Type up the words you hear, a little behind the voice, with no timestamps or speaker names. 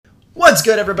What's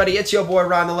good, everybody? It's your boy,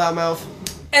 Ron the Loudmouth.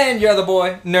 And your other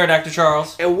boy, Nerd Actor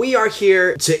Charles. And we are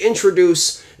here to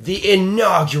introduce the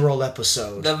inaugural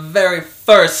episode. The very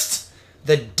first.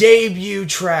 The debut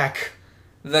track.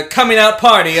 The coming out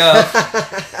party of.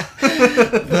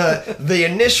 the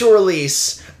initial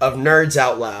release of Nerds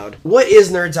Out Loud. What is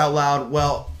Nerds Out Loud?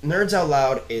 Well, Nerds Out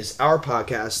Loud is our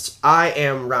podcast. I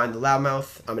am Ron the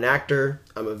Loudmouth. I'm an actor.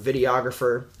 I'm a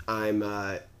videographer. I'm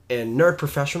a nerd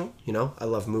professional. You know, I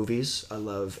love movies. I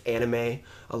love anime.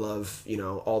 I love,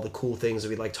 all the cool things that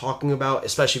we like talking about,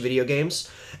 especially video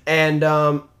games. And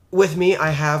with me, I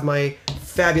have my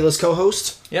fabulous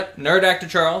co-host. Yep, Nerd Actor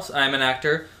Charles. I'm an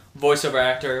actor, voiceover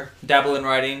actor, dabble in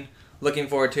writing. Looking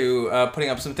forward to putting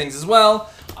up some things as well.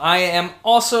 I am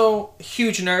also a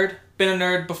huge nerd. Been a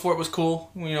nerd before it was cool.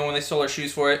 When they stole our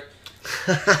shoes for it.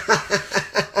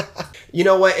 You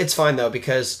know what? It's fine, though,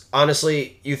 because,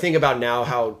 honestly, you think about now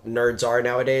how nerds are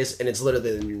nowadays, and it's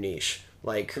literally the new niche.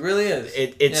 Like, it really is.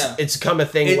 It's become a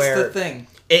thing where... It's the thing.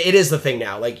 It is the thing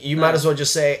now. Like, you might as well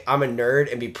just say, I'm a nerd,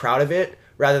 and be proud of it,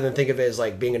 rather than think of it as,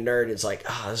 like, being a nerd. It's like,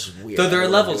 this is weird. Though there are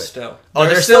levels still. Oh,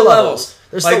 there's still levels.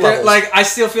 There's still levels. Like, I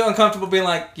still feel uncomfortable being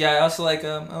like, I also like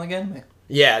anime.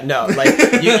 Yeah, no. Like,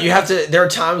 you have to... There are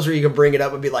times where you can bring it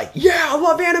up and be like, yeah, I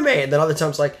love anime. And then other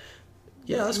times, like...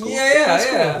 Yeah, that's cool.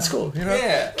 That's cool.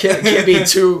 Yeah. Can't be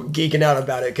too geeking out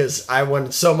about it because I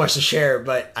want so much to share,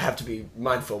 but I have to be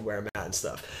mindful of where I'm at and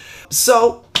stuff.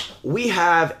 So, we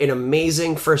have an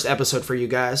amazing first episode for you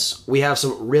guys. We have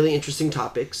some really interesting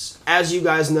topics. As you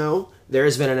guys know, there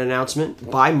has been an announcement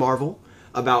by Marvel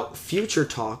about future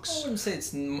talks. I wouldn't say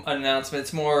it's an announcement.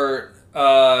 It's more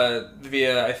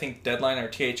via, I think, Deadline or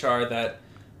THR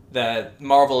that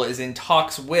Marvel is in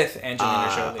talks with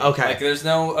Angelina Jolie. Okay. Like, there's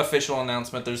no official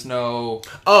announcement. There's no...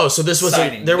 Oh, so this wasn't...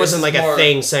 signing. There wasn't, like, more, a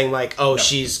thing saying, like, no.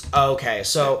 she's... Okay,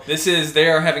 so... They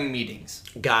are having meetings.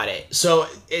 Got it. So,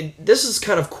 this is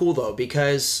kind of cool, though,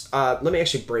 because... let me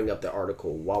actually bring up the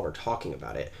article while we're talking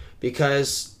about it.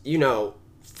 Because,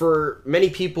 for many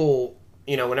people,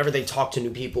 whenever they talk to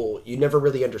new people, you never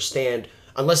really understand...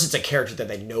 Unless it's a character that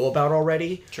they know about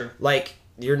already. Sure. Like...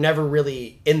 You're never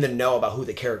really in the know about who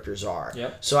the characters are.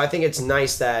 Yep. So I think it's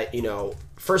nice that,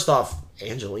 first off,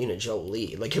 Angelina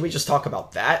Jolie. Like, can we just talk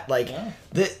about that? Like, yeah.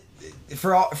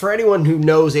 For anyone who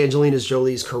knows Angelina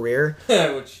Jolie's career,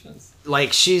 which is,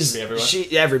 like,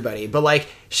 everybody, but like,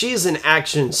 she's an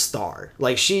action star.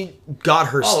 Like, she got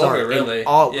her start. Really?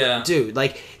 Dude,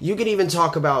 like, you could even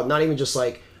talk about not even just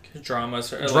like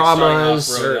dramas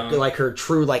or like her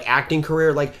true like acting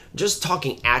career, like just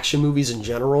talking action movies in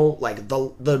general, like the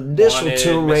initial Wanted,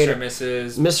 Tomb Raider, Mr.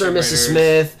 and Mrs.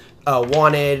 Smith,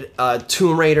 Wanted,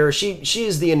 Tomb Raider. She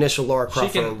is the initial Lara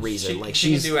Croft for a reason.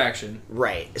 She can do action,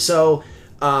 right? So,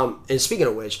 and speaking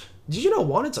of which, did you know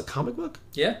Wanted's a comic book?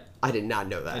 Yeah. I did not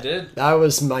know that. I did. That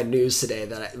was my news today.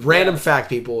 Random fact,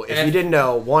 people. If you didn't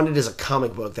know, Wanted is a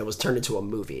comic book that was turned into a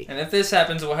movie. And if this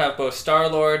happens, we'll have both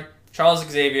Star-Lord, Charles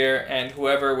Xavier, and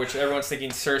which everyone's thinking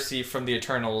Cersei from the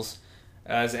Eternals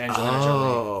as Angelina Jolie.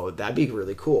 Oh, that'd be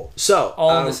really cool. So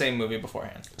all in the same movie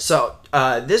beforehand. So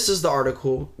this is the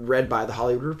article read by The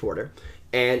Hollywood Reporter,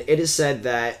 and it is said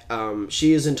that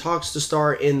she is in talks to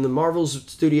star in the Marvel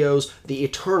Studios' The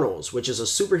Eternals, which is a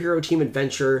superhero team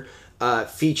adventure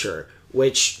feature.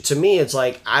 Which to me, it's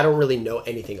like I don't really know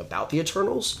anything about the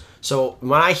Eternals. So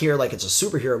when I hear like it's a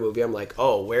superhero movie, I'm like,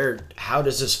 how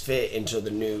does this fit into the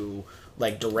new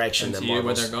like direction that Marvel's...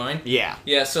 where they're going? Yeah.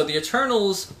 Yeah, so the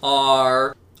Eternals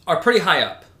are pretty high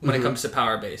up when it comes to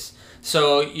power base.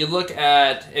 So you look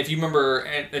at, if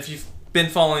you've been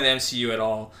following the MCU at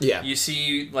all, you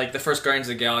see like the first Guardians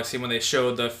of the Galaxy when they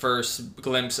showed the first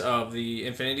glimpse of the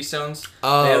Infinity Stones.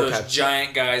 Oh, they have those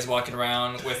giant guys walking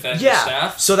around with that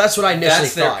staff. So that's what I initially thought.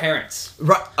 That's their parents.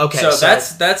 Right. Okay. So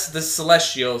that's the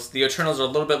Celestials. The Eternals are a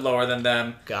little bit lower than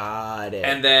them. Got it.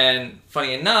 And then,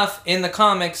 funny enough, in the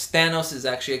comics, Thanos is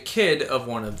actually a kid of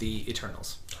one of the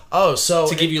Eternals. Oh, so...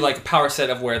 To give you, like, a power set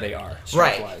of where they are.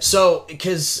 Right. So,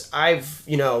 because I've,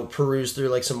 perused through,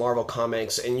 like, some Marvel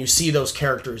comics, and you see those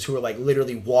characters who are, like,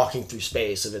 literally walking through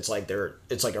space, and it's like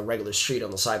a regular street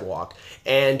on the sidewalk.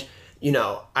 And,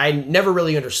 I never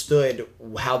really understood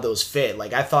how those fit.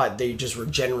 Like, I thought they just were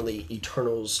generally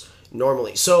Eternals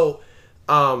normally. So,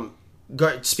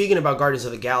 speaking about Guardians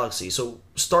of the Galaxy, so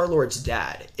Star-Lord's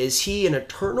dad, is he an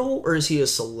Eternal or is he a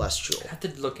Celestial? I have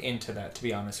to look into that, to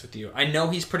be honest with you. I know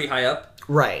he's pretty high up.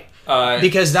 Right.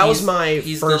 Because that was my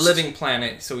He's first... the living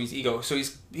planet, so he's ego. So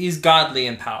he's godly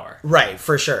in power. Right,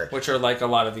 for sure. Which are like a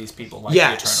lot of these people, like the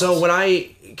Eternals. So when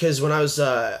I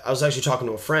was actually talking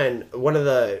to a friend,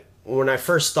 when I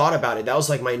first thought about it, that was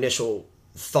like my initial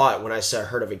thought when I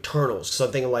heard of Eternals. Because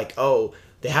I'm thinking like,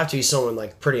 they have to be someone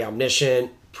like pretty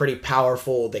omniscient, pretty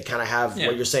powerful. They kind of have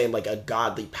what you're saying, like a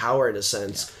godly power in a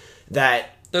sense that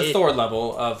the Thor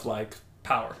level of like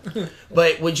power.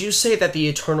 But would you say that the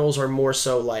Eternals are more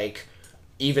so like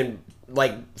even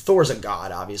like Thor's a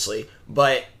god, obviously,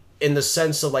 but in the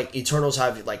sense of like Eternals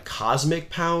have like cosmic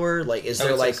power? Like is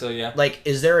there like like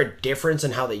is there a difference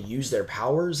in how they use their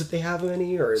powers if they have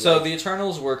any? Or so the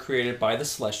Eternals were created by the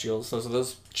Celestials. Those are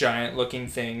those giant looking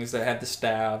things that had the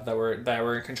staff that were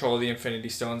in control of the Infinity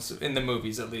Stones in the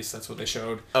movies. At least that's what they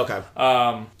showed. Okay.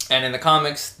 And in the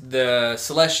comics, the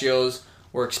Celestials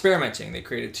were experimenting. They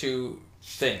created two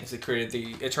things. They created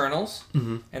the Eternals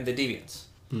and the Deviants.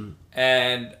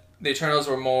 And the Eternals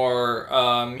were more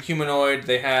humanoid.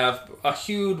 They have a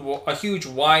huge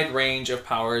wide range of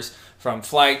powers, from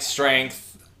flight, strength,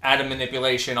 atom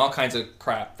manipulation, all kinds of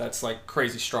crap that's like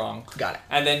crazy strong. Got it.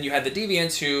 And then you had the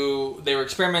Deviants, who they were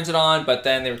experimented on, but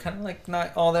then they were kind of like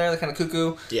not all there. They're kind of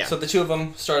cuckoo. Yeah. So the two of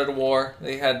them started a war.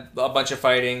 They had a bunch of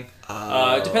fighting.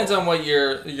 It depends on what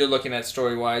you're looking at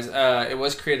story wise. It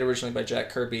was created originally by Jack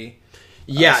Kirby.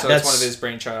 Yeah, so that's one of his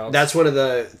brainchilds. That's one of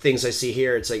the things I see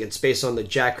here. It's like it's based on the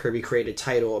Jack Kirby created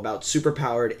title about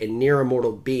superpowered and near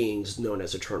immortal beings known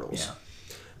as Eternals.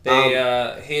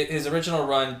 Yeah. His original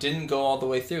run didn't go all the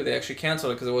way through. They actually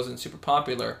canceled it because it wasn't super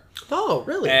popular. Oh,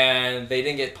 really? And they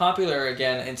didn't get popular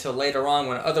again until later on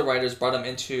when other writers brought them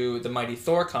into the Mighty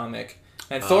Thor comic,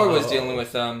 and Thor was dealing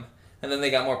with them. And then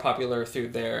they got more popular through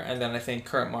there. And then I think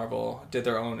current Marvel did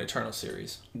their own Eternal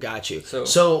series. Got you.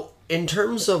 So in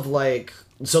terms of like...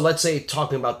 So let's say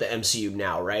talking about the MCU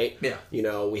now, right? Yeah. You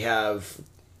know, we have...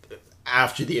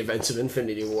 After the events of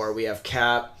Infinity War, we have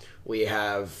Cap, we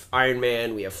have Iron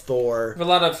Man, we have Thor. We have a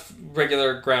lot of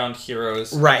regular ground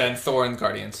heroes. Right. And then Thor and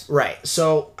Guardians. Right.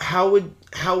 So how would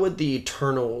the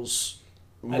Eternals...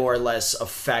 more or less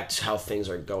affect how things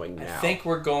are going now? I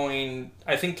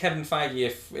think Kevin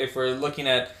Feige, if we're looking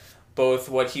at both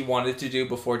what he wanted to do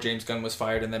before James Gunn was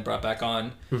fired and then brought back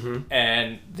on,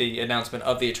 and the announcement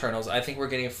of the Eternals, I think we're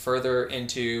getting further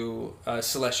into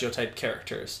celestial type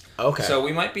characters. Okay. So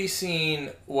we might be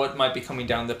seeing what might be coming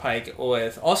down the pike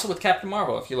with Captain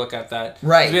Marvel, if you look at that.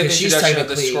 Right, because she's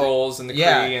technically the Skrulls and the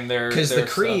Kree and their because the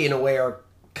Kree in a way are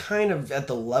kind of at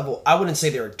the level, I wouldn't say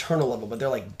they're eternal level, but they're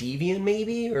like deviant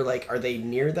maybe, or like are they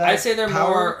near that? I'd say they're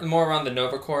more around the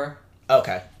Nova Corps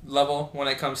level when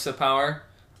it comes to power.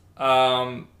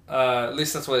 At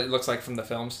least that's what it looks like from the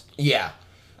films. Yeah.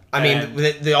 I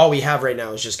mean, all we have right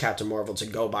now is just Captain Marvel to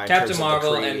go by. Captain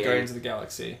Marvel and Guardians of the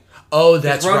Galaxy. Oh,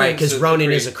 that's right, because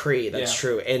Ronan is a Kree. That's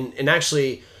true. And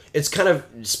actually, it's kind of,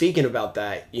 speaking about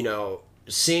that, you know,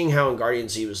 seeing how in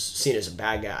Guardians he was seen as a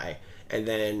bad guy, and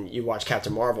then you watch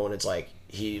Captain Marvel and it's like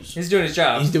he's doing his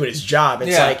job. He's doing his job.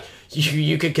 It's like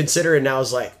you could consider it now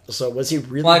as like, so was he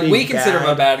really like we consider him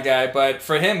a bad guy, but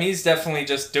for him he's definitely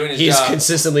just doing his job. He's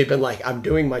consistently been like, I'm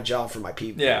doing my job for my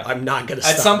people. Yeah. I'm not gonna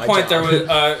stop. At some point there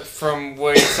was from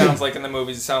what it sounds like in the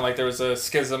movies, it sounded like there was a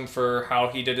schism for how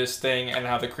he did his thing and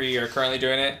how the Kree are currently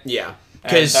doing it. Yeah.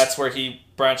 And that's where he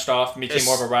branched off and became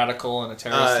more of a radical and a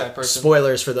terrorist type person.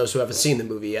 Spoilers for those who haven't seen the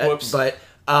movie yet. Whoops. But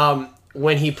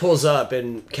when he pulls up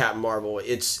in Captain Marvel,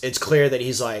 it's clear that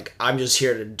he's like, I'm just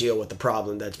here to deal with the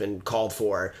problem that's been called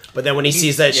for. But then when he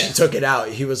sees that she took it out,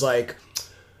 he was like,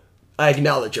 I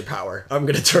acknowledge your power. I'm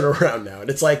going to turn around now. And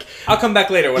it's like, I'll come back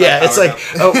later. It's like,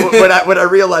 when I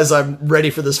realize I'm ready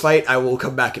for this fight, I will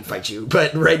come back and fight you.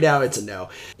 But right now it's a no.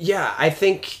 Yeah, I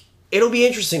think it'll be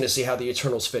interesting to see how the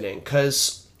Eternals fit in.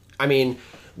 Because, I mean,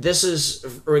 this is,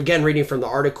 again, reading from the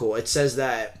article, it says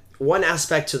that one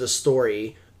aspect to the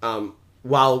story,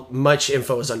 while much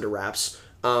info is under wraps,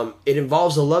 it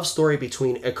involves a love story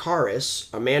between Icarus,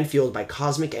 a man fueled by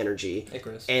cosmic energy,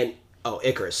 Icarus, and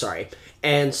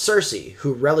Cersei,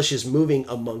 who relishes moving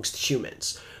amongst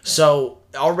humans. So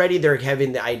already they're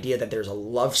having the idea that there's a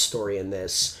love story in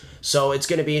this. So it's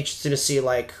going to be interesting to see,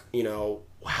 like, you know,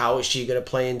 how is she going to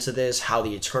play into this? How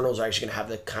the Eternals are actually going to have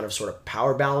the kind of sort of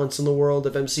power balance in the world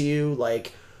of MCU.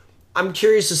 Like, I'm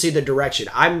curious to see the direction.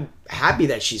 I'm happy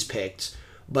that she's picked.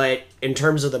 But in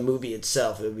terms of the movie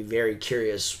itself, it would be very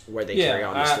curious where they carry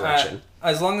on this direction.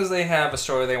 As long as they have a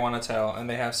story they want to tell, and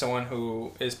they have someone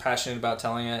who is passionate about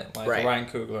telling it, like Ryan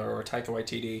Coogler or Taika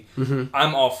Waititi,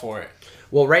 I'm all for it.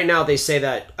 Well, right now they say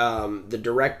that the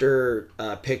director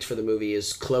picked for the movie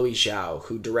is Chloe Zhao,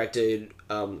 who directed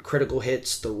Critical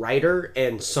Hits, The Writer,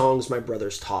 and Songs My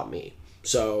Brothers Taught Me.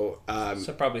 So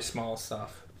probably small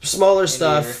stuff. Smaller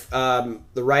stuff.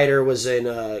 The writer was in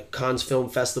Cannes Film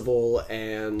Festival,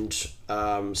 and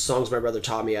Songs My Brother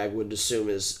Taught Me, I would assume,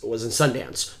 was in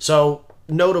Sundance. So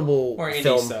notable or indie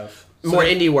film stuff. more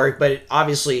indie work, but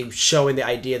obviously showing the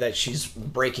idea that she's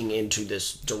breaking into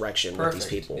this direction with these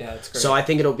people. Yeah, that's great. So I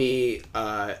think it'll be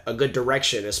a good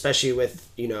direction, especially with,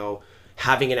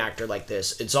 having an actor like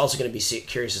this. It's also going to be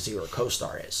curious to see who her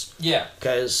co-star is. Yeah.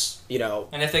 Because,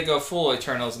 And if they go full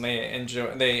Eternals and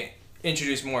they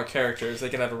introduce more characters, they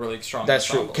can have a really strong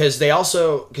ensemble. True. Because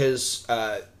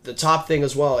the top thing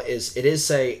as well is it is,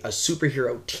 a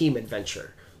superhero team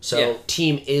adventure. So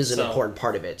team is an important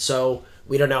part of it. So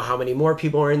we don't know how many more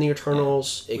people are in the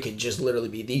Eternals. Yeah. It could just literally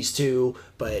be these two,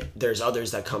 but there's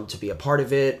others that come to be a part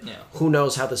of it. Yeah. Who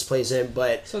knows how this plays in,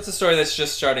 but... So it's a story that's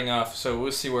just starting off, so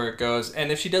we'll see where it goes.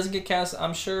 And if she doesn't get cast,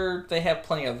 I'm sure they have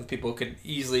plenty of other people who could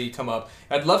easily come up.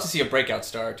 I'd love to see a breakout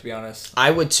star, to be honest.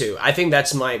 I would too. I think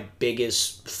that's my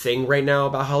biggest thing right now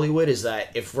about Hollywood, is that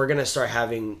if we're going to start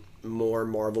having more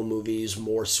Marvel movies,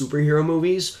 more superhero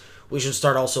movies... we should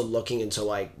start also looking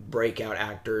into breakout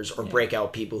actors or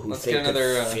breakout people who could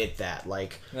fit that.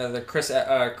 Another Chris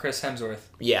Hemsworth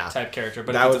type character.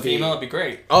 But if it's a female, it'd be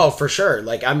great. Oh, for sure.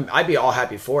 I'd be all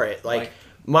happy for it.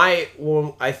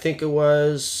 I think it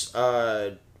was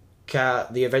the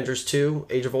Avengers 2,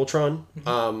 Age of Ultron.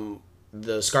 Mm-hmm.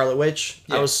 The Scarlet Witch.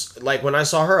 Yeah. I was when I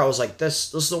saw her, I was like,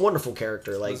 this is a wonderful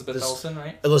character. Elizabeth Olsen,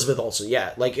 right? Elizabeth Olsen,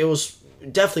 yeah. It was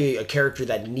definitely a character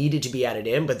that needed to be added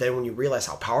in, but then when you realize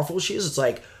how powerful she is, it's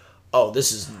like, oh,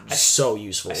 this is so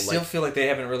useful. I still feel like they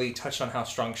haven't really touched on how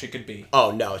strong she could be.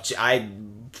 Oh, no. I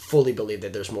fully believe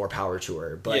that there's more power to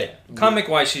her. But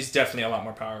comic-wise, she's definitely a lot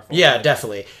more powerful. Yeah,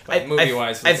 definitely.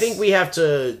 Movie-wise... I think we have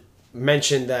to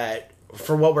mention that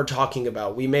for what we're talking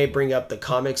about, we may bring up the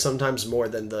comics sometimes more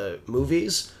than the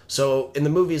movies. So in the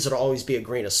movies, it'll always be a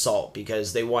grain of salt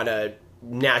because they want to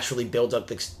naturally build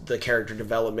up the character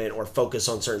development or focus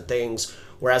on certain things,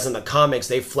 whereas in the comics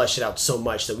they flesh it out so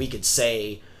much that we could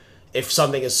say if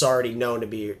something is already known to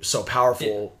be so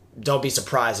powerful, don't be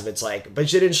surprised if it's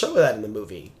but you didn't show that in the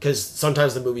movie, because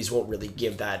sometimes the movies won't really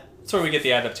give that. That's where we get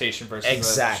the adaptation versus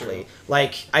exactly.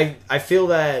 I feel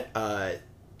that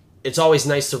it's always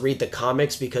nice to read the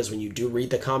comics, because when you do read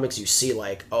the comics, you see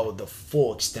the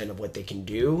full extent of what they can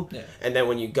do. Yeah. And then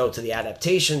when you go to the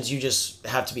adaptations, you just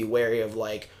have to be wary of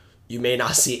you may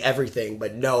not see everything,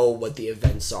 but know what the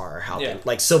events are.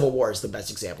 Civil War is the best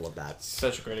example of that.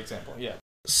 Such a great example. Yeah.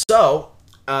 So,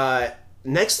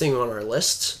 next thing on our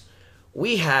list,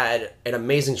 we had an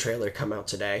amazing trailer come out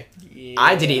today. Yeah.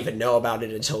 I didn't even know about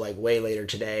it until way later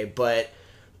today, but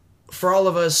for all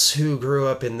of us who grew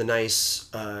up in the nice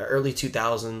early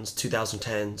 2000s,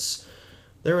 2010s,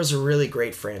 there was a really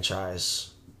great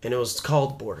franchise, and it was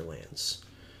called Borderlands.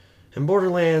 And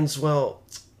Borderlands, well,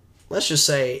 let's just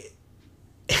say,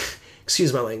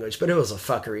 excuse my language, but it was a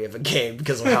fuckery of a game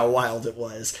because of how wild it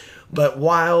was. But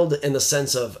wild in the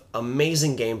sense of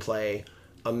amazing gameplay,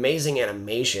 amazing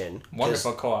animation.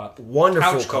 Wonderful co-op.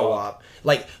 Wonderful Couch co-op.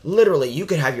 Literally, you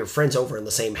could have your friends over in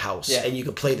the same house and you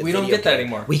could play the video game. We don't get that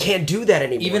anymore. We can't do that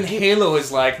anymore. Even Halo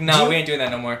is we ain't doing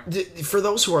that no more. For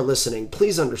those who are listening,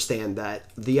 please understand that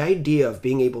the idea of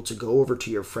being able to go over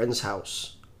to your friend's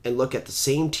house and look at the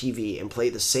same TV and play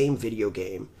the same video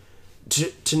game,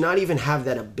 to not even have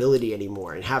that ability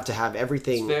anymore and have to have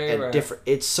everything different.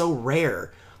 It's so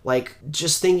rare.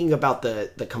 Just thinking about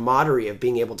the camaraderie of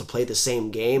being able to play the same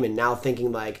game, and now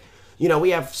thinking we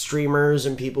have streamers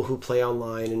and people who play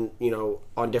online and,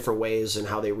 on different ways and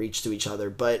how they reach to each other.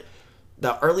 But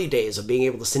the early days of being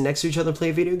able to sit next to each other and play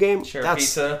a video game, share a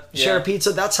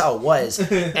pizza, that's how it was.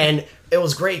 And it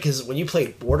was great because when you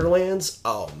played Borderlands,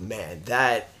 oh man,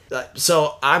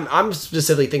 so I'm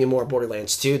specifically thinking more of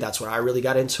Borderlands 2. That's where I really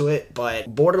got into it.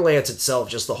 But Borderlands itself,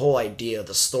 just the whole idea,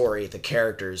 the story, the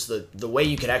characters, the way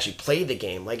you could actually play the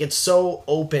game, it's so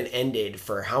open-ended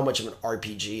for how much of an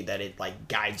RPG that it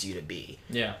guides you to be.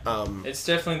 Yeah. It's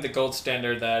definitely the gold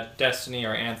standard that Destiny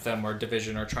or Anthem or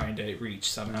Division are trying to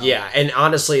reach somehow. Yeah, and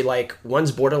honestly,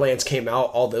 once Borderlands came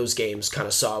out, all those games kind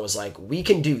of saw, I was we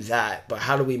can do that, but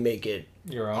how do we make it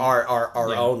our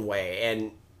own way?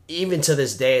 And even to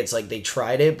this day, it's they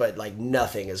tried it, but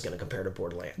nothing is going to compare to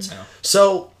Borderlands. No.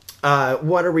 So,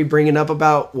 what are we bringing up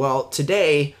about? Well,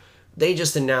 today they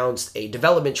just announced a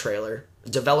developer trailer.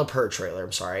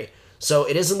 I'm sorry. So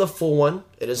it isn't the full one.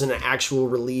 It isn't an actual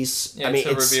release. Yeah, it's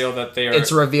a reveal that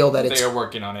they are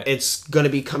working on it. It's going to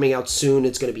be coming out soon.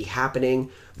 It's going to be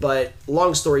happening. But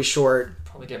long story short,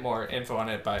 probably get more info on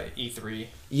it by E3.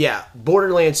 Yeah,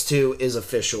 Borderlands 2 is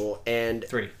official, and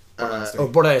 3.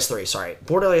 Borderlands 3, sorry.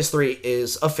 Borderlands 3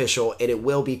 is official, and it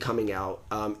will be coming out.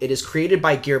 It is created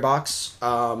by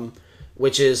Gearbox,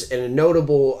 which is a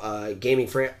notable gaming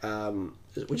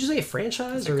would you say a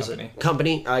franchise or is it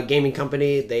company? Gaming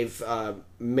company. They've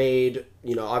made,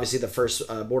 obviously the first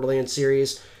Borderlands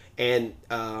series, And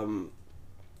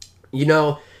you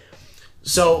know,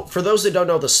 so for those that don't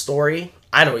know the story,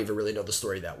 I don't even really know the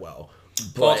story that well.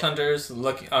 Vault hunters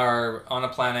are on a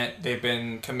planet. They've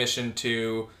been commissioned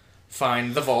to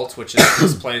find the vault, which is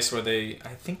this place where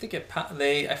I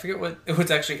forget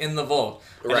what's actually in the vault.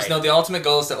 I just know the ultimate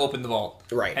goal is to open the vault.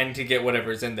 Right. And to get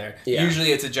whatever's in there. Yeah.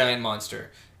 Usually it's a giant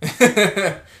monster.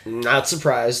 Not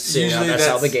surprised, seeing that's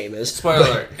how the game is. Spoiler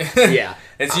alert. Yeah.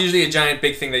 It's usually a giant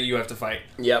big thing that you have to fight.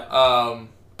 Yep.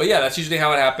 But yeah, that's usually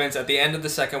how it happens. At the end of the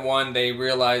second one, they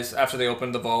realize, after they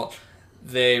open the vault,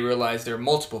 there are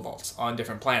multiple vaults on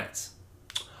different planets.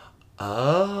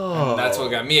 Oh. And that's what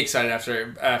got me excited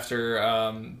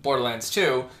after Borderlands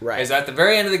 2. Right. Is at the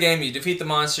very end of the game, you defeat the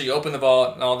monster, you open the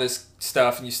vault, and all this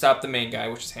stuff, and you stop the main guy,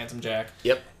 which is Handsome Jack.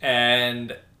 Yep.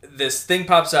 And this thing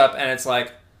pops up, and it's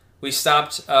like, we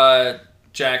stopped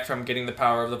Jack from getting the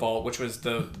power of the vault, which was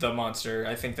the monster.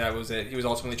 I think that was it. He was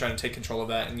ultimately trying to take control of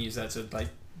that and use that to like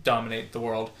dominate the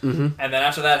world. Mm-hmm. And then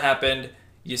after that happened,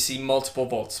 you see multiple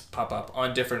vaults pop up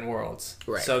on different worlds.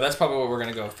 Right. So that's probably what we're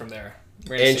going to go from there.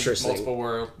 Interesting.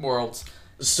 Multiple worlds.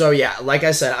 So yeah, like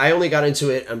I said, I only got into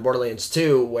it on Borderlands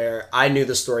 2, where I knew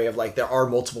the story of like there are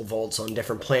multiple vaults on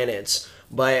different planets.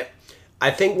 But I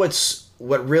think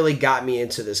what really got me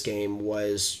into this game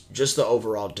was just the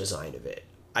overall design of it.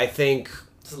 I think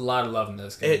there's a lot of love in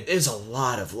this game. It is a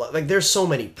lot of love. Like there's so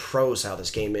many pros how this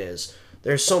game is.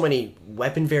 There's so many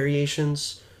weapon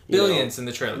variations. Billions in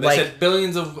the trailer. They said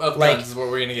billions of guns is what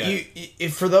we're gonna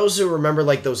get. For those who remember,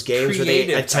 like those games where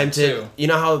they attempted, you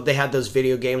know how they had those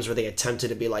video games where they attempted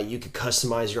to be like you could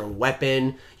customize your own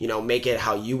weapon, make it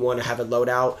how you want to have it load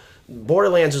out.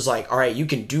 Borderlands was like, all right, you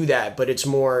can do that, but it's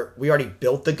more we already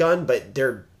built the gun, but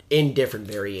they're in different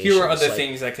variations. Here are other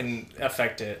things that can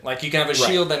affect it. Like you can have a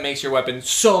shield that makes your weapon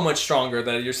so much stronger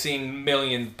that you're seeing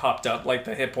million popped up, like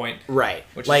the hit point. Right.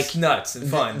 Which is nuts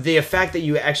and fun. The fact that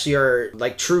you actually are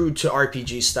like true to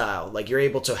RPG style, like you're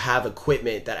able to have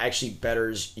equipment that actually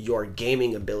betters your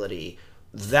gaming ability.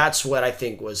 That's what I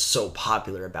think was so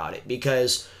popular about it.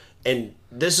 Because, and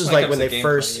this is like when they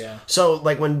first... So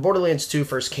like when Borderlands 2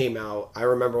 first came out, I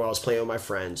remember when I was playing with my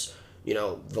friends,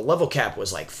 the level cap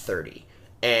was like 30.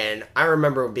 And I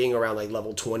remember being around like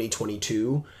level 20,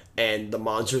 22, and the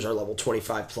monsters are level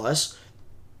 25 plus.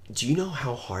 Do you know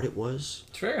how hard it was?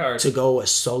 It's very hard. To go a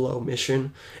solo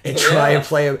mission and try and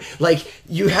play them. Like,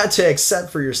 you had to accept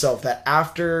for yourself that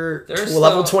after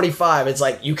level 25, it's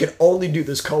like you can only do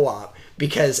this co-op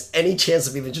because any chance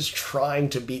of even just trying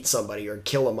to beat somebody or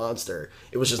kill a monster,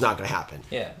 it was just not going to happen.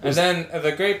 Yeah. And then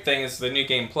the great thing is the New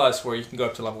Game Plus, where you can go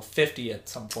up to level 50 at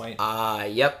some point.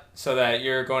 Yep. So that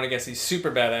you're going against these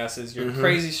super badasses. You're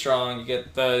crazy strong. You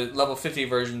get the level 50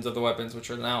 versions of the weapons,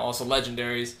 which are now also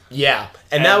legendaries. Yeah.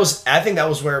 And I think that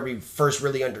was where we first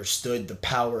really understood the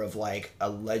power of like a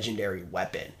legendary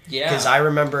weapon. Yeah. Because I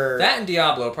remember... That and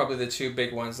Diablo are probably the two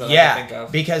big ones that I can think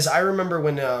of. Because I remember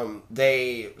when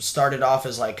they started off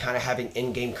as like kind of having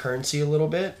in-game currency a little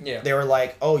bit. Yeah. They were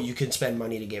like, oh, you can spend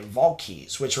money to get vault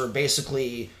keys, which were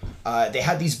basically... they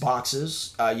had these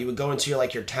boxes. You would go into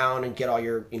your town and get all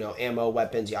your, ammo,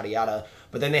 weapons, yada yada.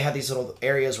 But then they had these little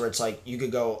areas where it's like you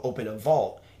could go open a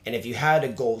vault, and if you had a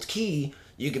gold key,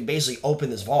 you could basically open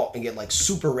this vault and get like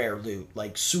super rare loot,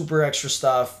 like super extra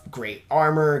stuff, great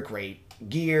armor, great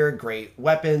gear, great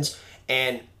weapons,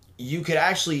 and you could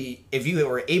actually, if you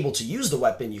were able to use the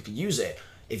weapon, you could use it.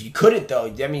 If you couldn't though,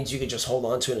 that means you could just hold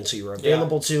on to it until you were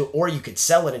available to, or you could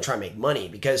sell it and try and make money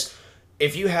because.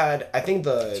 If you had, I think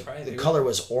the color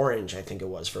was orange, I think it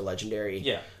was, for Legendary.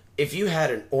 Yeah. If you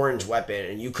had an orange weapon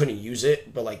and you couldn't use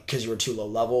it, but like because you were too low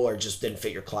level or just didn't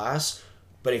fit your class,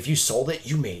 but if you sold it,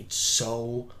 you made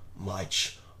so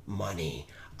much money.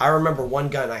 I remember one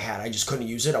gun I had, I just couldn't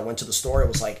use it. I went to the store, it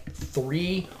was like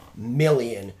 3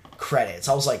 million credits.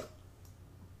 I was like,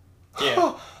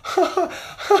 yeah.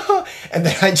 And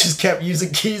then I just kept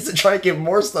using keys to try and get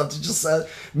more stuff to just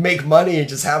make money and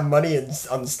just have money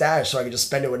on the stash so I could just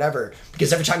spend it whenever.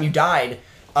 Because every time you died,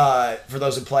 for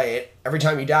those who play it, every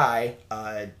time you die,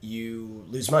 you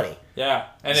lose money. Yeah,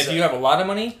 and if you have a lot of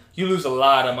money, you lose a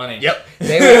lot of money. Yep.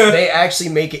 They actually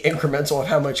make it incremental of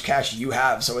how much cash you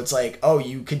have. So it's like, oh,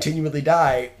 you continually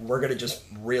die, we're going to just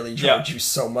really charge you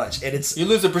so much. And it's... You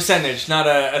lose a percentage, not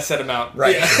a set amount.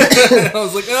 Right. Yeah. I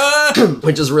was like, ah!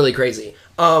 Which is really crazy.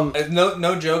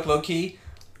 No joke, low key,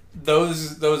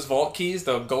 those vault keys,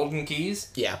 the golden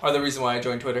keys, are the reason why I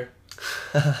joined Twitter.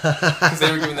 Because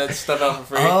they were giving that stuff out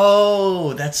for free.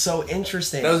 Oh, that's so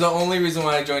interesting. That was the only reason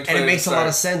why I joined Twitter. And it makes a lot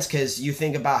of sense because you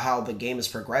think about how the game has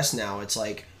progressed now. It's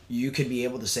like you could be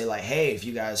able to say like, hey, if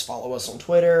you guys follow us on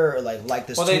Twitter or like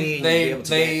this tweet, they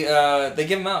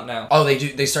give them out now. Oh, they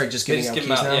do. They start just giving out keys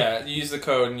now. Yeah, you use the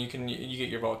code and you get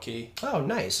your vault key. Oh,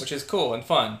 nice. Which is cool and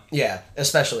fun. Yeah,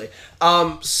 especially.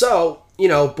 So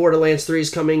Borderlands 3 is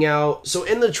coming out. So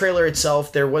in the trailer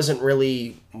itself, there wasn't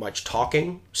really much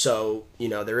talking. So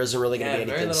there isn't really going to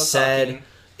be anything said. Talking.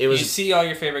 You see all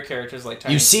your favorite characters like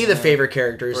Tiny You see Tina, the favorite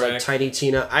characters Brick. like Tiny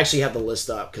Tina. I actually have the list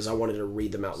up because I wanted to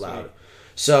read them out loud.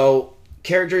 So,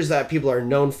 characters that people are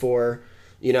known for,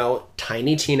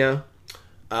 Tiny Tina,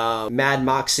 Mad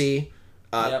Moxie,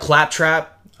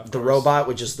 Claptrap, the robot,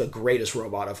 which is the greatest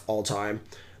robot of all time,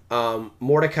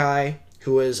 Mordecai,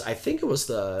 who is, I think it was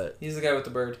He's the guy with the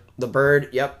bird. The bird,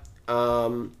 yep.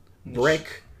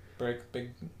 Brick.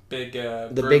 Big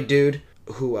the big dude.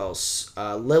 Who else?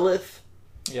 Lilith.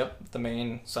 Yep, the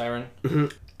main siren. Mm-hmm.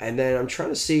 And then I'm trying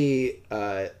to see,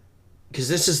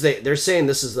 because they're saying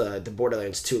this is the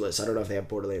Borderlands 2 list. I don't know if they have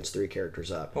Borderlands 3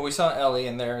 characters up. Well, we saw Ellie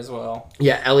in there as well.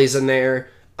 Yeah, Ellie's in there.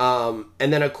 And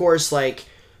then of course, what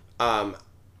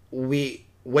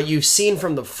you've seen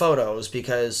from the photos,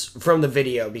 from the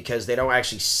video, because they don't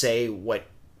actually say what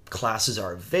classes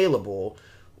are available,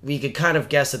 we could kind of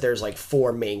guess that there's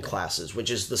 4 main classes,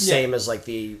 which is the same as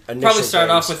the initial probably start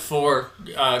games. off with 4,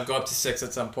 go up to 6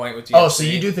 at some point with DLC. Oh, so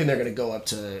you do think they're going to go up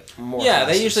to more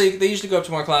classes? they usually go up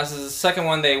to more classes. The second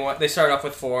one they started off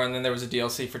with 4, and then there was a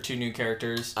DLC for 2 new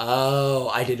characters. Oh,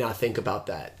 I did not think about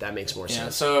that. That makes more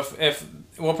sense. So if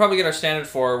we'll probably get our standard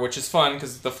 4, which is fun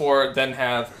because the 4 then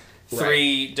have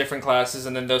 3 different classes,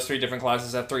 and then those 3 different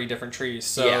classes have 3 different trees.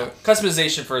 So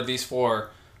customization for these 4.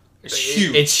 It's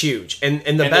huge. It's huge. And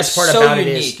the best part about it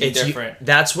is it's different.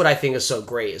 That's what I think is so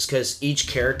great, is because each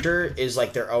character is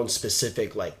their own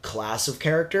specific class of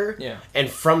character. Yeah. And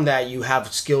from that you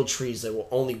have skill trees that will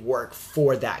only work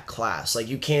for that class.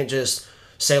 You can't just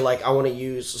say I want to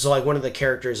use, so one of the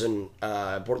characters in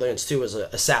Borderlands 2 is an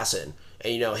assassin.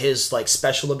 And his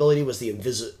special ability was the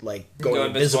going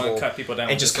invisible and cut people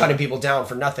down and just cutting people down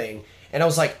for nothing. And I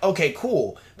was like, okay,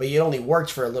 cool, but it only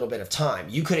worked for a little bit of time.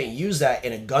 You couldn't use that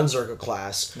in a Gunzerker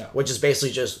class, which is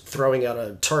basically just throwing out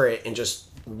a turret and just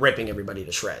ripping everybody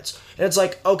to shreds. And it's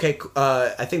okay,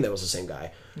 I think that was the same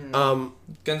guy.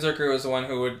 Gunzerker was the one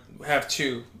who would have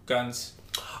 2 guns.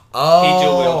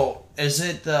 Oh, is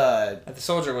it the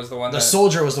soldier was the one? The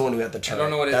soldier was the one who had the turret. I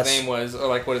don't know what his name was, or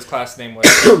what his class name was.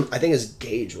 I think his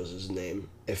Gage was his name.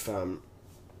 If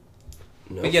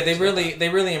No, but yeah, they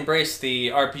really embraced the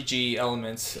RPG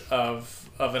elements of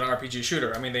an RPG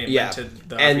shooter. I mean, they invented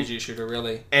the RPG shooter,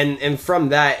 really. And from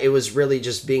that, it was really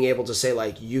just being able to say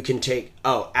you can take.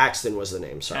 Oh, Axton was the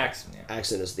name. Sorry,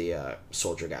 Axton is the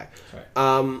soldier guy. Right.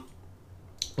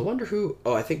 I wonder who.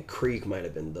 Oh, I think Krieg might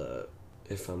have been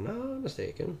if I'm not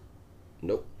mistaken.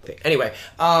 Nope. Anyway,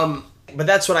 but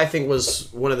that's what I think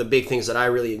was one of the big things that I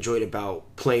really enjoyed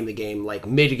about playing the game,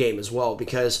 mid-game as well,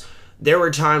 because there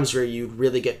were times where you'd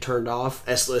really get turned off,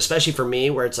 especially for me,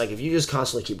 where it's if you just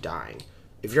constantly keep dying,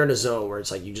 if you're in a zone where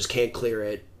it's you just can't clear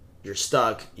it, you're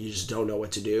stuck, you just don't know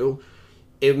what to do,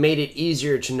 it made it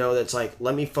easier to know that's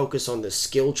let me focus on the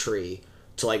skill tree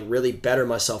to really better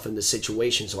myself in the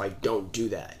situation so I don't do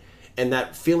that. And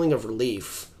that feeling of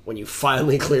relief when you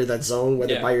finally clear that zone,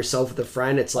 whether by yourself with a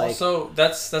friend, it's Also,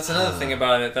 that's another thing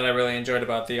about it that I really enjoyed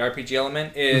about the RPG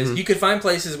element is you could find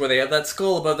places where they have that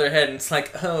skull above their head, and it's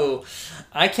oh,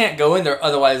 I can't go in there,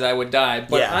 otherwise I would die.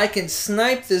 But I can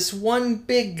snipe this one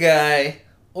big guy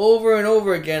over and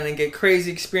over again and get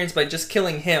crazy experience by just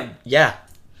killing him. Yeah.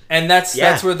 And that's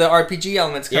where the RPG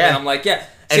elements come in. I'm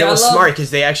and it was smart because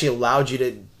they actually allowed you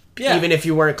to... Yeah. Even if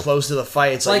you weren't close to the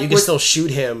fight, it's you can still shoot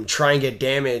him, try and get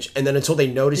damage, and then until they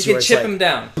notice you, can chip him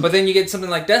down. But then you get something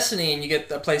like Destiny, and you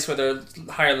get a place where they're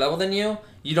higher level than you,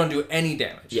 you don't do any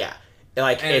damage. Yeah.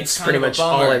 It's pretty much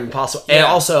all impossible. Yeah. And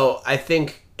also, I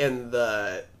think in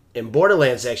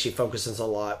Borderlands, they actually focused on a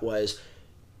lot was,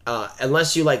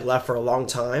 unless you left for a long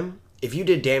time, if you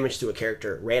did damage to a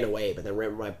character, ran away, but then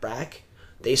ran right back,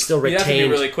 they still retained... You'd have to be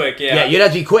really quick, Yeah, you'd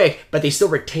have to be quick, but they still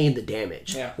retained the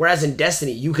damage. Yeah. Whereas in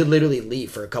Destiny, you could literally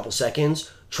leave for a couple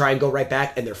seconds, try and go right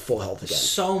back, and they're full health again.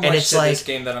 So much to this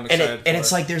game that I'm excited for. And it's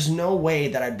there's no way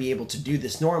that I'd be able to do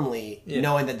this normally,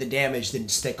 knowing that the damage didn't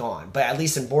stick on. But at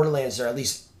least in Borderlands, they're at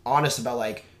least honest about,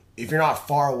 if you're not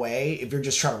far away, if you're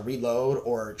just trying to reload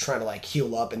or trying to,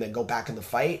 heal up and then go back in the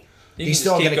fight... They're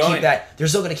still going to keep that. They're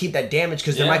still going to keep that damage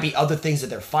because there might be other things that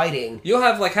they're fighting. You'll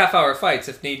have half-hour fights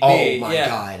if need be. Oh my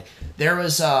god! There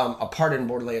was a part in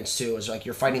Borderlands 2. It was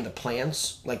you're fighting the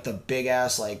plants, the big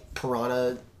ass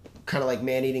piranha, kind of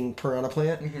man-eating piranha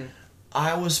plant. Mm-hmm.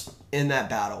 I was in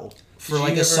that battle for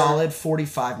a solid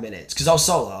 45 minutes because I was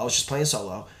solo. I was just playing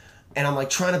solo. and I'm like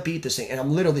trying to beat this thing, and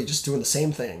I'm literally just doing the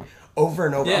same thing over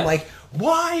and over. Yeah. I'm like,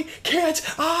 why can't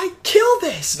I kill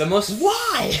this?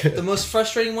 Why? The most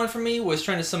frustrating one for me was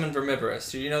trying to summon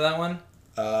Vermivorous. Do you know that one?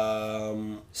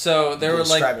 So there were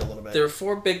there were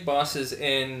 4 big bosses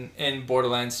in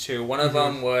Borderlands 2. One of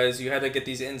them was you had to get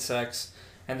these insects,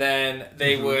 and then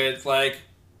they would like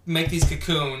make these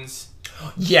cocoons.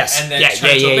 Yes. And then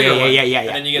turn into a bigger one. And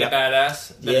then you get a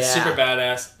badass, then a super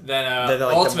badass, then a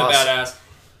ultimate badass,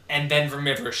 and then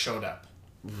Vermivorous showed up.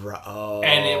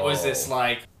 And it was this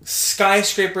like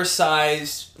skyscraper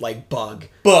sized like bug.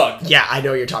 Yeah, I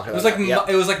know what you're talking about.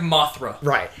 It was like Mothra.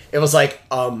 Right. It was like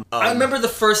I remember the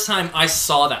first time I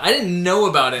saw that. I didn't know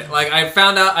about it. Like I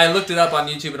found out, I looked it up on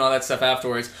YouTube and all that stuff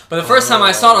afterwards. But the first time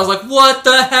I saw it, I was like, "What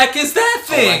the heck is that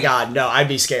thing?" Oh my god, no! I'd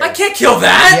be scared. I can't kill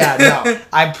that. Yeah, no.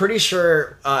 I'm pretty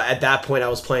sure at that point I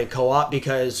was playing co-op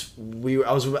because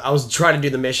I was trying to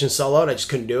do the mission solo and I just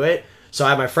couldn't do it. So I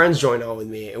had my friends join on with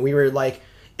me, and we were like.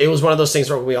 It was one of those things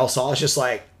where we all saw. It's just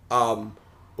like,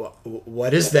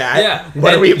 what is that? Yeah.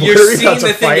 What are we? You're seeing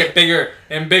the thing get bigger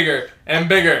and bigger and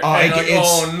bigger.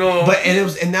 Oh no!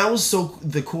 And that was so.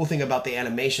 The cool thing about the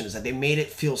animation is that they made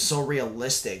it feel so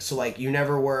realistic. So like you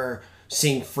never were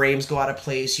seeing frames go out of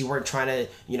place. You weren't trying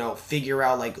to figure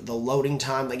out like the loading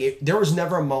time. Like there was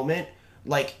never a moment.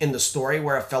 Like in the story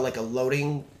where it felt like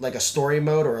a story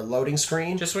mode or a loading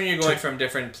screen. Just when you're going from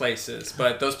different places,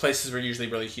 but those places were usually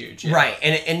really huge. Yeah. Right,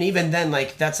 and even then,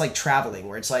 like that's like traveling,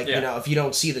 where it's like if you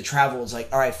don't see the travel, it's like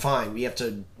all right, fine, we have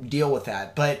to deal with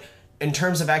that. But in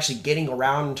terms of actually getting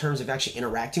around, in terms of actually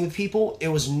interacting with people, it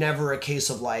was never a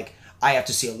case of like I have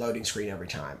to see a loading screen every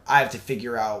time. I have to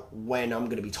figure out when I'm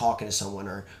going to be talking to someone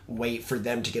or wait for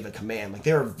them to give a command. Like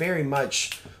they were very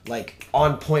much like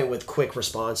on point with quick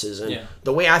responses and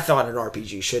the way I thought an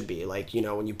RPG should be. Like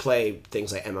when you play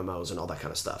things like MMOs and all that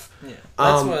kind of stuff. Yeah,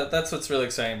 that's what's really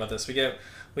exciting about this. We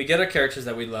get our characters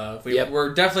that we love.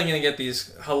 We're definitely going to get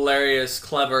these hilarious,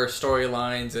 clever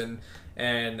storylines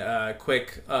and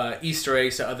quick Easter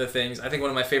eggs to other things. I think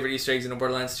one of my favorite Easter eggs in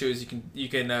Borderlands 2 is you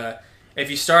can if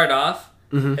you start off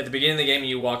at the beginning of the game,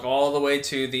 you walk all the way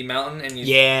to the mountain, and you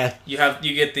get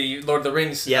the Lord of the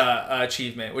Rings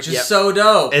achievement, which is so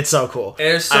dope. It's so cool.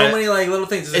 There's so many like little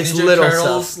things. There's Ninja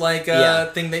Turtles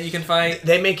thing that you can fight.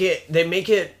 They make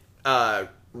it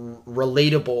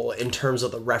relatable in terms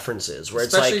of the references, where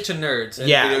especially it's like to nerds and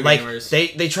video gamers.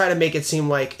 They try to make it seem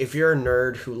like if you're a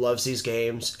nerd who loves these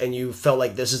games and you felt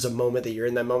like this is a moment that you're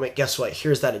in that moment, guess what,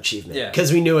 here's that achievement,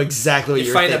 because we knew exactly what you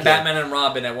were thinking. You fight a Batman and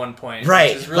Robin at one point,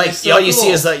 right? Which is really like all you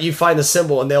see is that you find the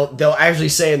symbol, and they'll actually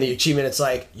say in the achievement, it's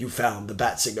like you found the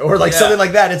bat signal or like something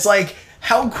like that. It's like,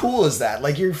 how cool is that?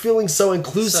 Like you're feeling so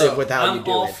inclusive with how you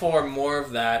do it. I'm all for more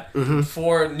of that,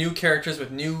 for new characters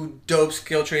with new dope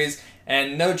skill trees.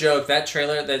 And no joke, that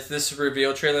trailer, this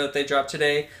reveal trailer that they dropped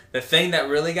today, the thing that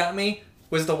really got me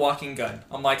was the walking gun.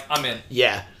 I'm like, I'm in.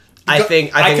 Yeah. I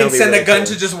think I can send a gun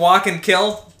to just walk and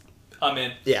kill. I'm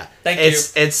in. Yeah. Thank you.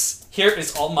 It's here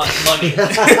is all my money.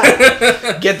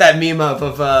 Get that meme up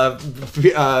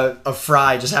of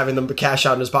Fry just having the cash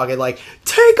out in his pocket, like,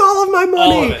 take all of my money.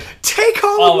 All of it. Take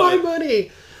all of my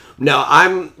money. No,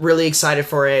 I'm really excited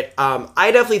for it.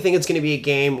 I definitely think it's going to be a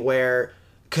game where,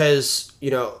 because,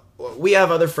 we have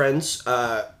other friends,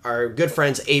 our good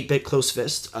friends, 8-Bit Close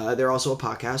Fist. They're also a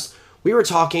podcast. We were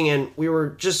talking and we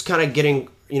were just kind of getting,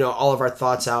 all of our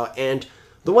thoughts out. And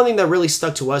the one thing that really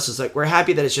stuck to us is like, we're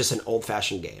happy that it's just an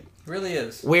old-fashioned game. It really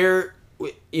is. Where,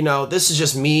 this is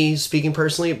just me speaking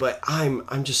personally, but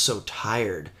I'm just so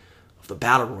tired of the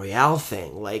Battle Royale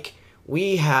thing. Like,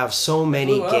 we have so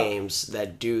many games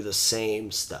that do the same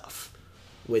stuff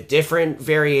with different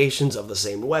variations of the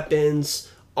same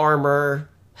weapons, armor,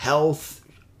 health,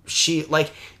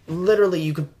 like literally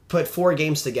you could put 4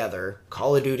 games together,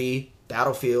 Call of Duty,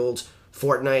 Battlefield,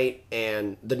 Fortnite,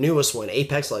 and the newest one,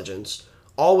 Apex Legends,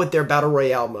 all with their Battle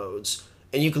Royale modes,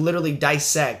 and you can literally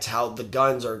dissect how the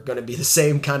guns are going to be the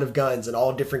same kind of guns in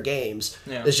all different games.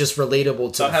 It's just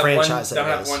relatable to the franchise. They'll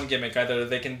have one gimmick, either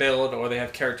they can build or they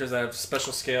have characters that have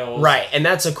special skills. Right, and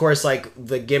that's of course like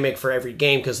the gimmick for every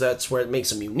game because that's where it makes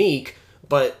them unique,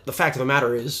 but the fact of the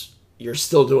matter is you're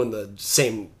still doing the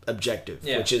same objective,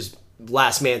 which is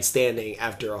last man standing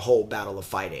after a whole battle of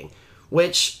fighting.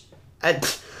 Which,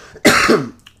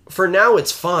 for now,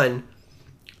 it's fun.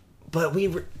 But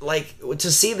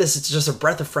to see this, it's just a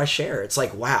breath of fresh air. It's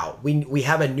like, wow, we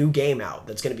have a new game out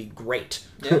that's going to be great.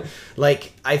 Yeah.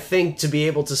 Like, I think to be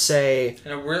able to say...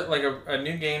 And a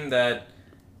new game that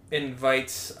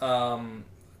invites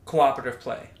cooperative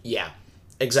play. Yeah,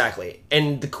 exactly.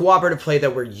 And the cooperative play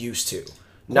that we're used to.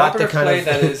 not the kind play of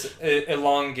that is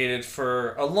elongated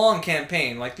for a long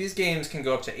campaign. Like, these games can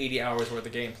go up to 80 hours worth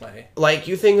of gameplay. Like,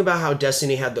 you think about how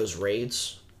Destiny had those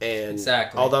raids and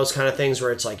all those kind of things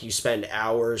where it's like you spend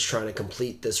hours trying to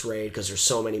complete this raid because there's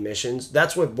so many missions.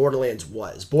 That's what Borderlands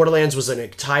was. Borderlands was an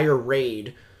entire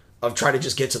raid of trying to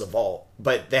just get to the vault,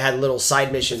 but they had little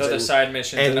side missions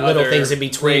and little things in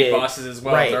between raid bosses as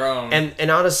well, right. Their own. And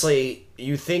honestly,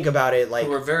 you think about it, like, they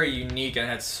were very unique and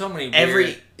had so many weird... and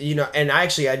we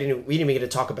didn't even get to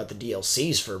talk about the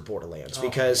DLCs for Borderlands,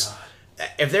 because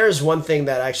if there's one thing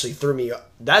that actually threw me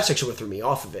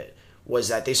off of it, was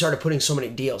that they started putting so many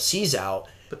DLCs out.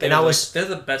 But they're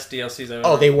the best DLCs I've ever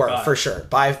Oh, they were, for sure.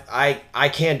 But I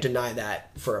can't deny that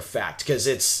for a fact, because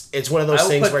it's one of those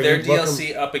things where their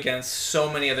DLC up against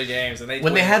so many other games, and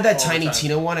when they had that Tiny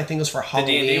Tina one, I think it was for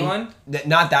Halloween. The D&D one?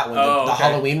 Not that one. The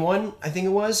Halloween one, I think it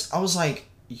was. I was like,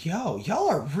 yo, y'all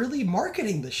are really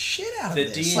marketing the shit out of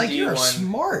this. The D&D like, you're one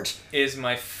smart. Is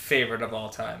my favorite of all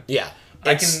time. Yeah.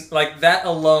 That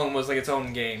alone was like its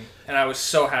own game, and I was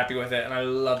so happy with it, and I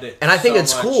loved it. And I think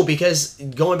it's cool because,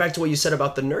 going back to what you said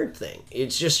about the nerd thing,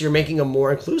 it's just you're making them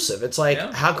more inclusive. It's like,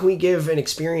 how can we give an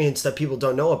experience that people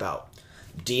don't know about?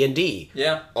 D&D.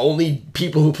 Yeah. Only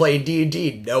people who play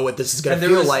D&D know what this is going to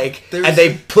feel like, and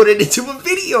they put it into a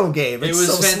video game. It was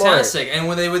so fantastic. Smart. And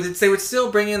when they would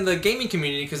still bring in the gaming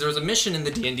community, because there was a mission in the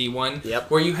D&D one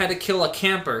where you had to kill a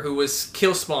camper who was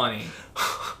kill spawning.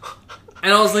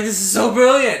 And I was like, this is so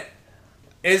brilliant.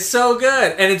 It's so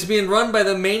good. And it's being run by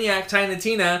the maniac Tiny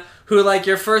Tina, who, like,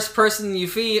 your first person you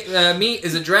meet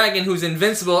is a dragon who's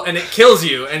invincible, and it kills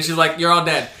you. And she's like, you're all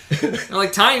dead. I'm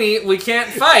like, Tiny, we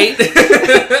can't fight.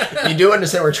 You do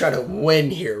understand we're trying to win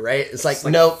here, right? It's like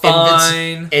no,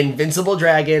 fine. Invincible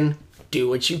dragon, do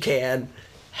what you can,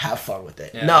 have fun with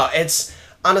it. Yeah. No, it's,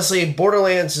 honestly,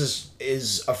 Borderlands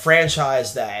is a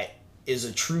franchise that is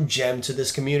a true gem to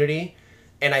this community.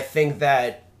 And I think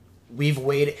that we've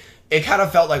waited. It kind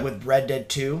of felt like with Red Dead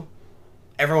 2,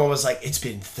 everyone was like, it's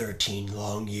been 13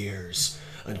 long years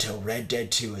until Red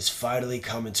Dead 2 has finally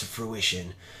come into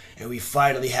fruition, and we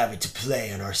finally have it to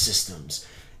play on our systems.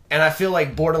 And I feel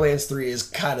like Borderlands 3 is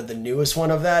kind of the newest one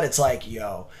of that. It's like,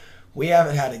 yo, we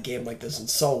haven't had a game like this in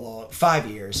so long. 5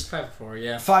 years. 5 or 4,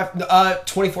 yeah.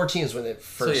 2014 is when it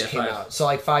first came out. So,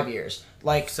 like, 5 years.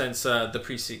 Like, since the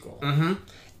pre-sequel. Mm-hmm.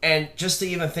 And just to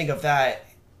even think of that,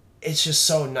 it's just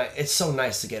so nice. It's so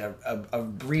nice to get a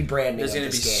rebranding There's of this game. There's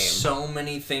going to be so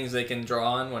many things they can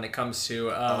draw on when it comes to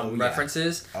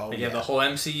references. You have the whole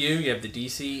MCU. You have the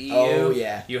DCEU. Oh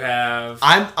yeah. You have.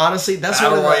 That's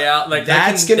Battle Royale. Like,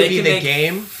 that's going to be the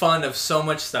game. Fun of so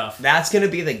much stuff. That's going to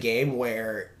be the game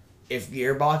where, if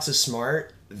Gearbox is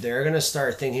smart, they're going to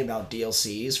start thinking about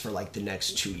DLCs for like the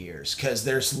next 2 years, because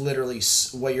there's literally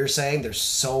what you're saying. There's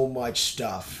so much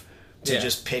stuff to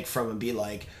just pick from and be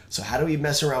like, so how do we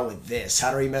mess around with this?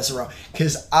 How do we mess around?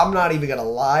 Because I'm not even going to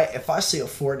lie. If I see a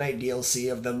Fortnite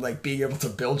DLC of them like being able to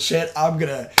build shit, I'm going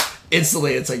to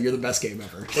instantly, it's like, you're the best game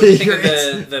ever. What do you think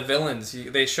of the villains?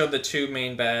 They showed the 2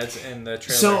 main bads in the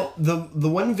trailer. So the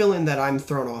one villain that I'm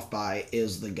thrown off by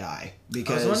is the guy.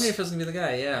 Because I was wondering if it was going to be the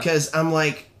guy, yeah. Because I'm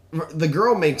like, the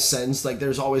girl makes sense. Like,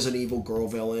 there's always an evil girl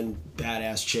villain,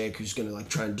 badass chick who's going to like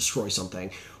try and destroy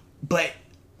something. But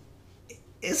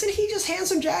isn't he just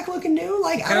Handsome Jack looking new?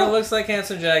 Like, kind of looks like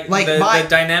Handsome Jack. Like, the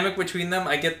dynamic between them,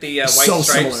 I get the white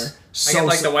stripes. I get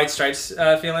like the white stripes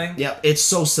feeling. Yeah, it's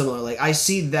so similar. Like, I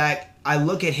see that. I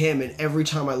look at him, and every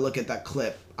time I look at that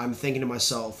clip, I'm thinking to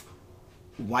myself,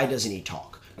 why doesn't he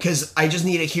talk? Because I just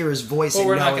need to hear his voice. Well,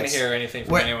 we're not going to hear anything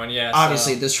from anyone. Yeah.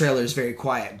 Obviously, this trailer is very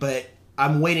quiet, but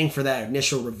I'm waiting for that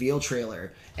initial reveal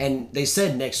trailer. And they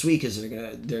said next week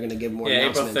they're gonna give more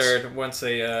announcements. April 3rd, once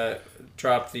they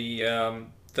drop the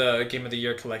Game of the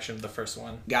Year collection, the first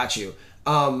one. Got you.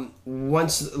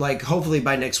 Once, like, hopefully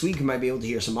by next week, you might be able to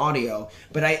hear some audio.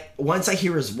 But once I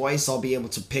hear his voice, I'll be able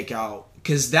to pick out,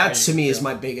 because that to me is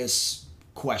my biggest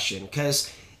question.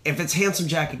 Because if it's Handsome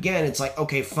Jack again, it's like,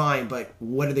 okay, fine, but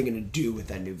what are they gonna do with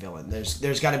that new villain?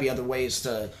 There's got to be other ways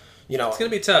to, It's gonna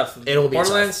be tough. It'll be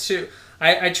Borderlands tough. 2.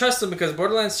 I trust him because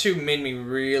Borderlands 2 made me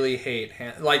really hate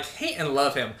and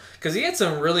love him, because he had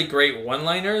some really great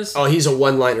one-liners. Oh, he's a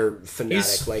one-liner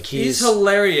fanatic. He's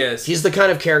hilarious. He's the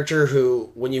kind of character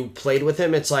who, when you played with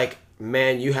him, it's like,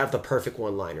 man, you have the perfect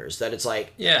one-liners. That it's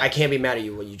like, I can't be mad at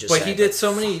you when you just. But he did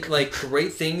so many like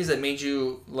great things that made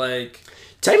you like.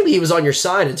 Technically, he was on your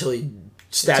side until he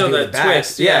stabbed you in the back.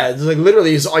 Twist, yeah, like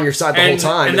literally, he's on your side the whole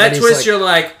time. And that twist, you're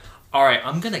like, all right,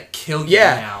 I'm gonna kill you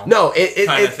now. No,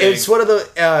 it's one of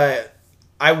the.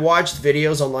 I watched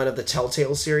videos online of the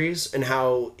Telltale series and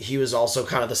how he was also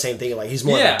kind of the same thing. Like, he's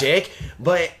more of a dick,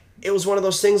 but it was one of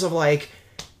those things of like,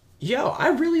 yo, I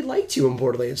really liked you in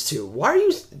Borderlands 2. Why are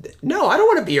you... No, I don't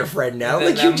want to be your friend now.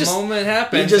 Like, that moment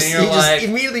happens, and you're just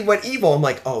immediately went evil. I'm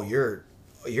like, oh, you're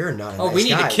not a nice we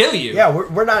need guy. to kill you. Yeah,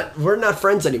 we're not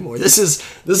friends anymore. This is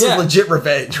legit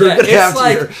revenge. We're gonna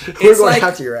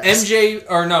after your ass.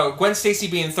 Gwen Stacy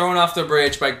being thrown off the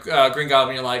bridge by Green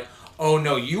Goblin. You're like, oh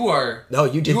no, you are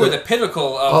the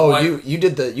pinnacle of you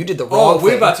did the wrong thing.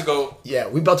 We're about to go. Yeah,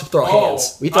 we're about to throw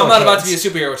hands. I'm not about to be a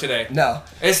superhero today. No.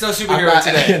 It's no superhero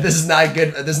today. This is not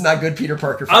good. This is not good Peter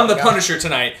Parker. I'm the Punisher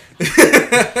tonight.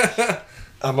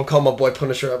 I'm gonna call my boy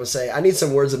Punisher up and say, I need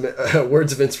some words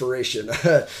of inspiration.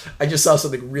 I just saw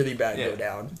something really bad go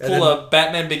down. Pull up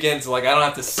Batman Begins, like, I don't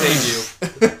have to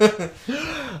save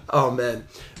you. Oh man.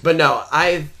 But no,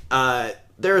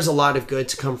 there is a lot of good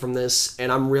to come from this,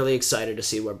 and I'm really excited to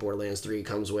see what Borderlands 3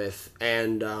 comes with.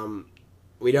 And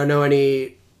we don't know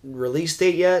any release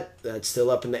date yet. That's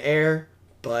still up in the air,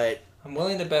 but I'm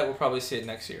willing to bet we'll probably see it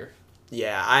next year.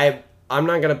 Yeah, I'm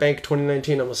not gonna bank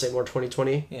 2019. I'm gonna say more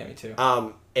 2020. Yeah, me too.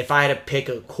 If I had to pick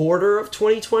a quarter of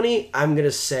 2020, I'm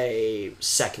gonna say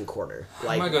second quarter.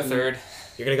 I'm gonna go third.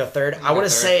 You're gonna go third. I want to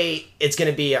say it's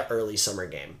gonna be an early summer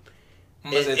game.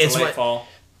 It's late fall.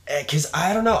 Because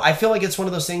I don't know. I feel like it's one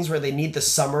of those things where they need the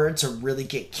summer to really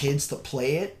get kids to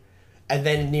play it, and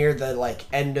then near the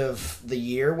end of the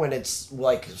year when it's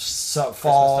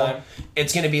fall,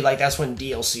 it's gonna be that's when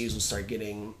DLCs will start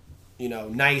getting.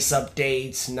 Nice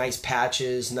updates, nice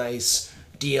patches, nice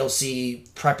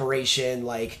DLC preparation.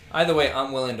 Either way,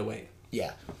 I'm willing to wait.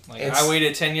 Yeah. I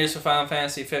waited 10 years for Final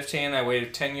Fantasy 15. I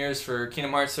waited 10 years for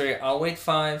Kingdom Hearts 3. I'll wait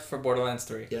 5 for Borderlands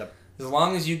 3. Yep. As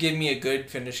long as you give me a good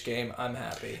finished game, I'm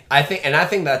happy. I think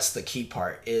that's the key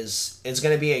part. Is it's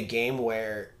going to be a game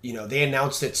where they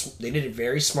announced it. They did it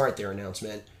very smart, their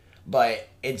announcement, but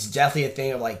it's definitely a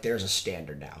thing of there's a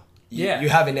standard now. You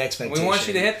have an expectation. We want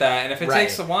you to hit that, and if it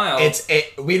takes a while,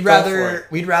 we'd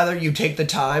rather you take the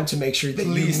time to make sure that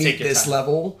you meet this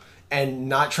level and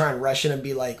not try and rush in and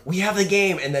be like, we have the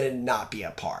game, and then it not be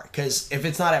at par. Because if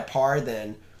it's not at par,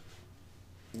 then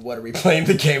what are we playing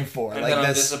the game for? And then I'm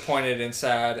disappointed and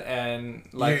sad, and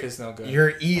life is no good.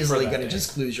 You're easily going to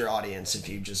just lose your audience if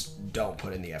you just don't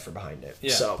put in the effort behind it.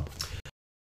 Yeah. So,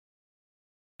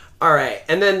 all right,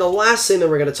 and then the last thing that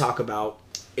we're going to talk about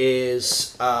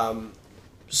is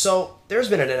so there's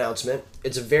been an announcement.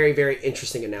 It's a very, very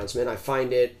interesting announcement. I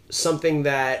find it something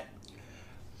that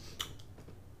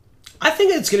I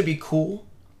think it's going to be cool.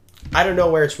 I don't know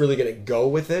where it's really going to go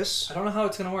with this. I don't know how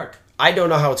it's going to work. I don't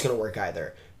know how it's going to work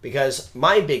either, because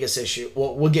my biggest issue,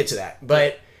 well, we'll get to that,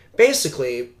 but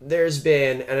basically there's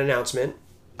been an announcement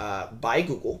by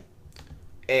Google,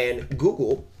 and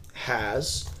Google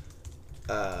has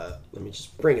let me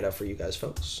just bring it up for you guys,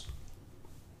 folks.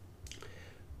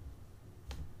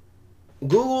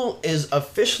 Google is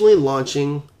officially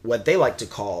launching what they like to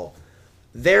call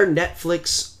their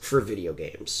Netflix for video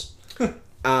games.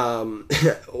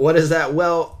 What is that?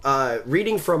 Well,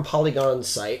 reading from Polygon's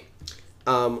site,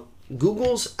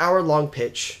 Google's hour-long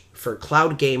pitch for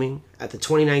cloud gaming at the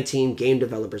 2019 Game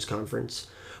Developers Conference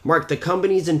marked the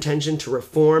company's intention to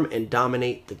reform and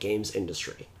dominate the games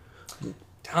industry.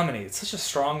 Dominate, it's such a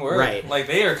strong word. Right.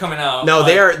 They are coming out. No,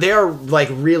 they are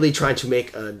really trying to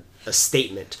make a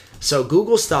statement. So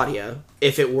Google Stadia,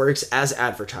 if it works as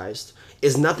advertised,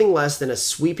 is nothing less than a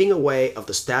sweeping away of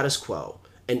the status quo,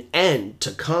 an end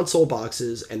to console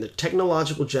boxes and the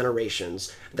technological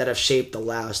generations that have shaped the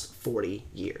last 40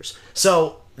 years.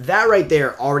 So that right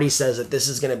there already says that this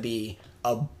is going to be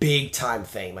a big time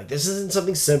thing. This isn't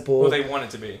something simple. Well, they want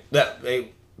it to be.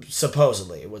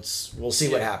 Supposedly. We'll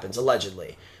see what happens,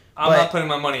 allegedly. I'm not putting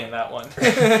my money in that one.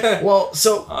 Well,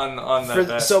 so on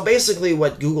that. So basically,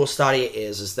 what Google Stadia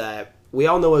is that we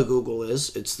all know what Google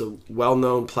is. It's the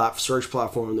well-known search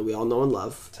platform that we all know and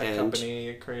love. Tech company,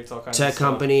 it creates all kinds of stuff. Tech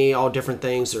company, all different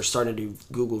things. They're starting to do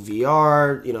Google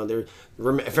VR.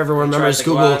 If everyone remembers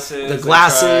Google, the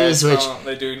glasses, which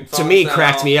to me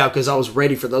cracked me up because I was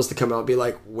ready for those to come out and be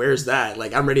like, where's that?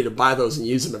 I'm ready to buy those and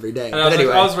use them every day. But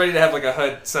anyway. I was ready to have a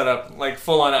HUD set up,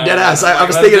 full on. Deadass. I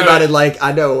was thinking about it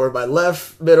I know where my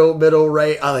left, middle,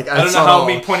 right. I don't know how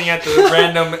me pointing at the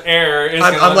random error is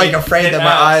I'm afraid that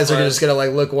my eyes are just going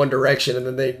to look one direction and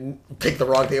then they pick the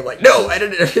wrong thing. I'm like, no, I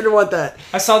didn't want that.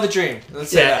 I saw the dream.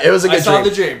 Let's say that. It was a good dream. I saw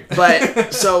the dream.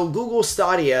 But so Google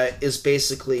Stadia is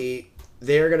basically,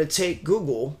 they're going to take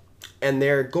Google and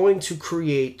they're going to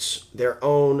create their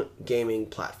own gaming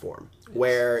platform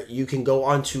where you can go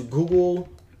onto Google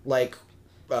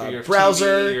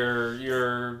browser, TV,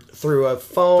 your through a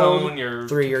phone your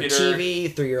through computer. your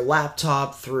TV, through your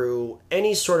laptop, through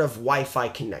any sort of Wi-Fi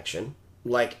connection,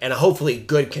 and a hopefully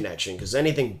good connection, because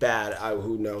anything bad,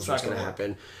 who knows what's going to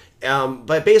happen.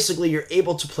 But basically, you're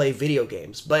able to play video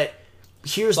games. But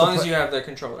here's as long as you have their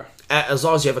controller. As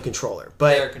long as you have a controller.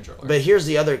 But here's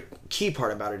the other key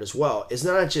part about it as well. It's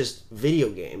not just video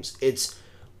games. It's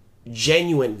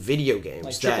genuine video games.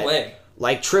 Like AAA.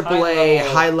 Like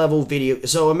AAA, high-level video.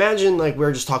 So imagine like we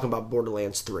were just talking about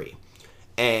Borderlands 3.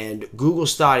 And Google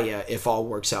Stadia, if all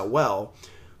works out well,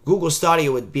 Google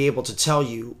Stadia would be able to tell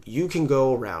you, you can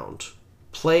go around,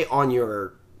 play on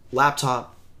your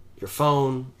laptop, your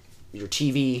phone, your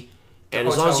TV, and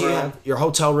as long as you have your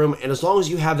hotel room, and as long as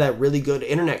you have that really good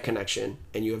internet connection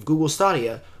and you have Google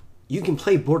Stadia, you can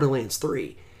play Borderlands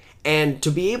 3. And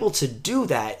to be able to do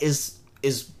that is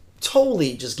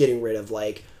totally just getting rid of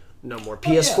like no more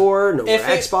PS4, no more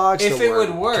Xbox, no more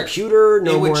would work, computer,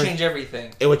 no more. It would change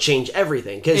everything. It would change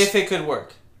everything. If it could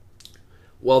work.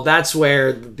 Well, that's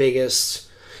where the biggest...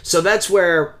 So that's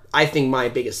where I think my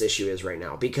biggest issue is right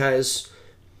now. Because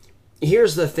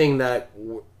here's the thing that,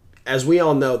 as we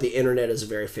all know, the internet is a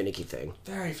very finicky thing.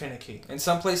 Very finicky. In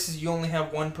some places, you only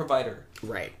have one provider.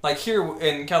 Right. Like here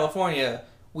in California...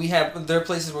 there are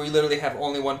places where we literally have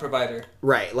only one provider.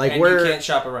 Right, like and you can't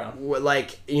shop around.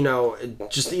 Like, you know,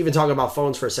 just even talking about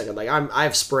phones for a second. Like I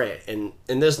have Sprint, and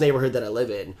in this neighborhood that I live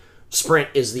in, Sprint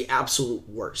is the absolute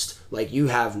worst. Like you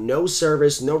have no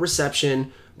service, no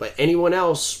reception, but anyone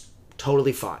else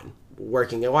totally fine.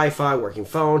 Working Wi-Fi, working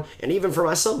phone, and even for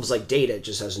myself, it's like data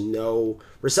just has no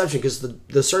reception because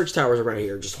the search towers around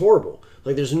here are just horrible.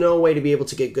 Like there's no way to be able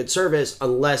to get good service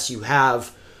unless you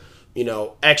have, you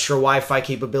know, extra Wi-Fi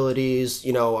capabilities,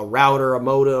 you know, a router, a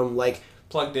modem, like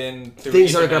plugged in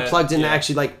things that are going to plugged in to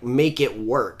actually like make it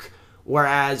work.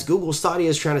 Whereas Google Stadia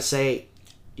is trying to say,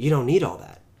 you don't need all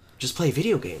that. Just play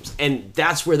video games, and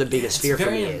that's where the biggest fear for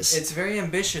me is. It's very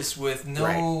ambitious with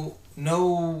no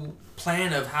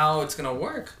plan of how it's going to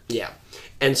work. Yeah,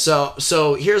 and so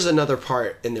here's another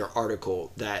part in their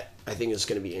article that I think is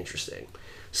going to be interesting.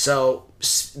 So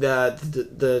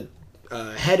the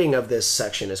heading of this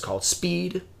section is called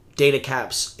Speed, Data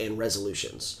Caps, and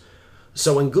Resolutions.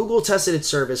 So when Google tested its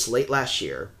service late last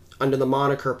year under the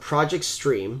moniker Project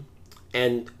Stream,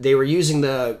 and they were using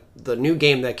the new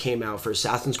game that came out for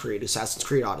Assassin's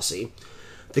Creed Odyssey,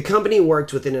 the company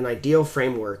worked within an ideal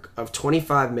framework of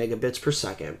 25 megabits per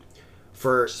second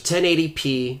for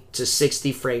 1080p to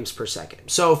 60 frames per second.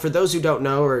 So for those who don't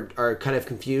know or are kind of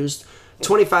confused,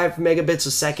 25 megabits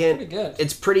a second, pretty good.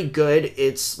 It's pretty good.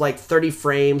 It's like 30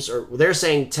 frames, or they're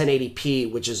saying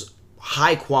 1080p, which is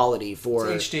high quality for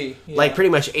it's HD, like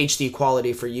pretty much HD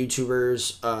quality for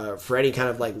YouTubers, for any kind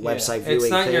of like website viewing.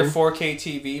 It's not thing. your 4K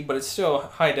TV, but it's still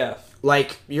high def.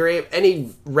 Like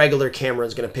any regular camera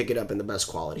is going to pick it up in the best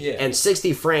quality. Yeah. And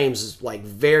 60 frames is like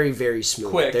very, very smooth.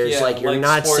 Quick, There's like you're like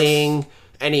not sports. seeing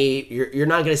any. You're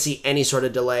not going to see any sort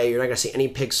of delay. You're not going to see any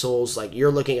pixels. Like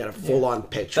you're looking at a full on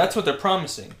picture. That's what they're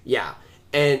promising. Yeah,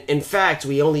 and in fact,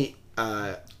 we only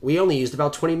used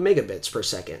about 20 megabits per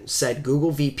second, said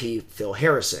Google VP Phil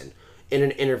Harrison in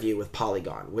an interview with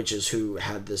Polygon, which is who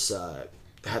had this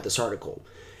article.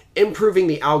 Improving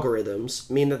the algorithms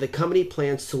mean that the company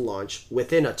plans to launch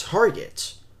within a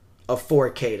target of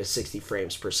 4K to 60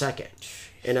 frames per second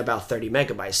in about 30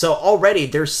 megabytes. So already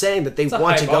they're saying that they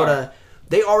want to go to,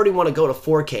 they already want to go to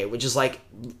 4K, which is like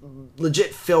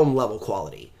legit film level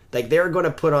quality. Like they're going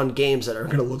to put on games that are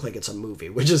going to look like it's a movie,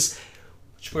 which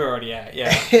we're already at,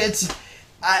 yeah.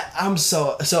 I'm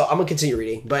gonna continue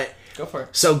reading, but go for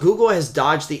it. So Google has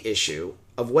dodged the issue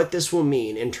of what this will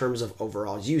mean in terms of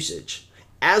overall usage,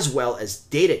 as well as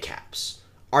data caps,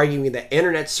 arguing that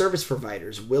internet service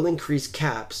providers will increase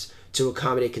caps to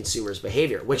accommodate consumers'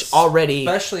 behavior, which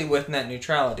especially with net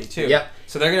neutrality too. Yep.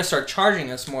 So they're going to start charging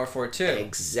us more for it too.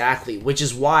 Exactly, which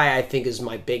is why I think is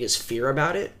my biggest fear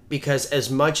about it, because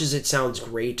as much as it sounds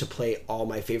great to play all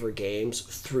my favorite games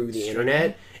through the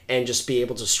internet and just be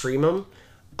able to stream them,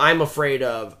 I'm afraid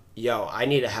of, I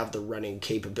need to have the running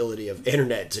capability of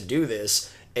internet to do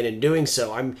this, and in doing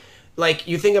so, I'm like,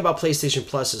 you think about PlayStation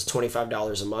Plus is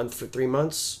 $25 a month for 3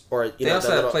 months, or they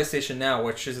also have PlayStation Now,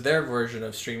 which is their version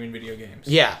of streaming video games.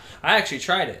 Yeah, I actually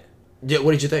tried it. Yeah,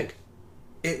 what did you think?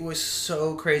 It was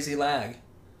so crazy lag.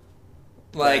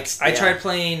 Like I tried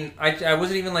playing. I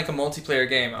wasn't even like a multiplayer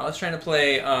game. I was trying to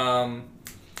play The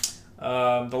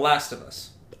Last of Us.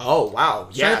 Oh wow!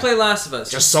 Yeah, trying to play Last of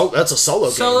Us. That's a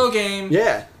solo game.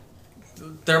 Yeah.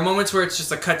 There are moments where it's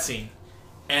just a cutscene,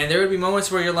 and there would be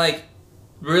moments where you're like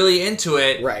really into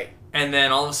it, right? And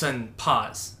then all of a sudden,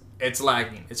 pause. It's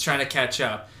lagging. It's trying to catch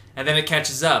up, and then it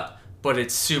catches up, but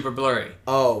it's super blurry.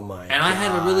 Oh my god. And I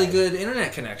had a really good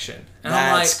internet connection. And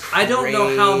I'm like, crazy. I don't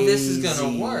know how this is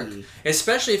going to work.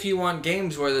 Especially if you want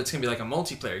games where it's going to be like a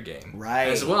multiplayer game. Right.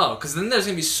 As well. Because then there's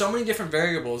going to be so many different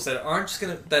variables that aren't just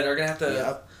going to, that are going to have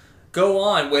to go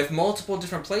on with multiple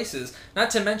different places. Not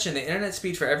to mention the internet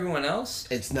speed for everyone else.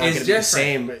 It's not going to be the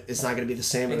same. It's not going to be the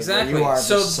same exactly. where you are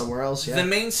so somewhere else. Yeah. The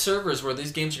main servers where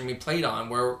these games are going to be played on,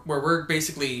 where we're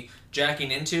basically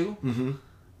jacking into,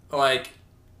 like,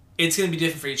 it's going to be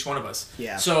different for each one of us.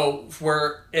 Yeah. So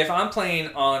if I'm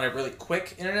playing on a really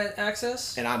quick internet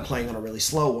access, and I'm playing on a really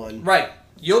slow one, right?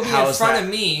 You'll be in front of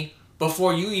me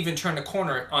before you even turn the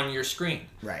corner on your screen.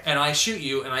 Right. And I shoot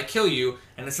you and I kill you,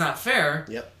 and it's not fair.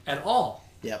 At all.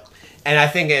 Yep. And I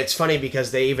think it's funny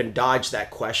because they even dodged that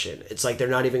question. It's like they're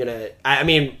not even going to... I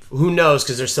mean, who knows,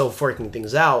 because they're still working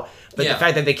things out. But the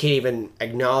fact that they can't even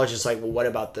acknowledge, it's like, well, what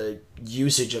about the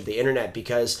usage of the internet?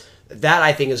 Because that,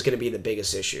 I think, is going to be the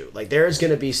biggest issue. Like, there is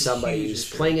going to be somebody who's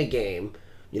playing a game,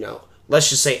 you know, let's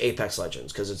just say Apex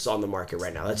Legends, because it's on the market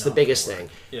right now. That's the biggest thing.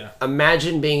 Yeah.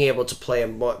 Imagine being able to play a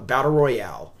battle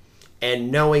royale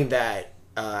and knowing that...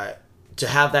 to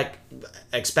have that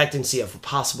expectancy of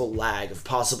possible lag, of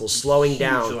possible slowing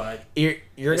down, you're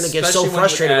going to get so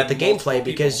frustrated with the gameplay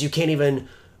because you can't even,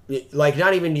 like,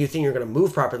 not even do you think you're going to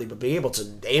move properly, but be able to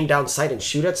aim down sight and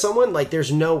shoot at someone. Like,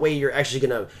 there's no way you're actually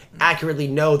going to accurately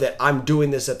know that I'm doing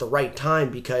this at the right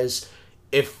time, because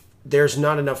if there's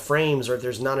not enough frames or if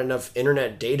there's not enough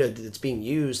internet data that's being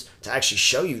used to actually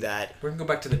show you that. We're going to go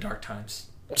back to the dark times.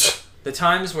 The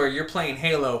times where you're playing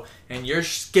Halo and you're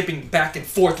skipping back and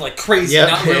forth like crazy,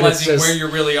 not realizing where you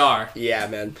really are. Yeah,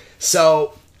 man.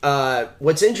 So,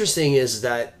 what's interesting is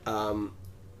that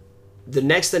the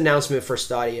next announcement for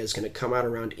Stadia is going to come out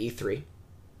around E3.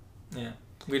 Yeah.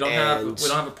 We don't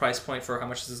have a price point for how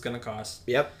much this is going to cost.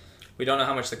 Yep. We don't know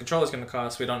how much the controller is going to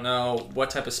cost. We don't know what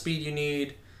type of speed you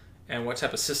need and what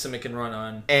type of system it can run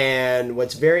on. And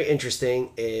what's very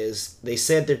interesting is they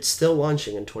said they're still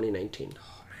launching in 2019.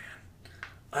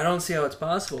 I don't see how it's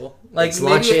possible. Like, it's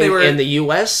maybe launching if they were in the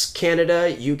US, Canada,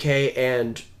 UK,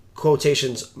 and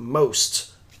quotations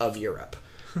most of Europe.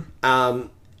 And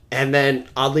then,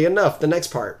 oddly enough, the next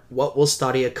part: what will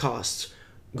Stadia cost?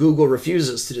 Google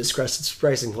refuses to discuss its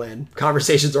pricing plan.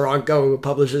 Conversations are ongoing with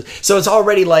publishers, so it's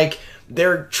already like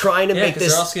they're trying to make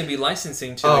this. They're also going to be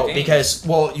licensing to the game. Because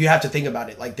you have to think about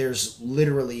it. Like, there's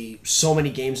literally so many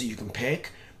games that you can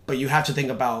pick, but you have to think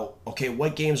about, okay,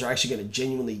 what games are actually going to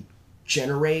genuinely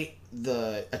generate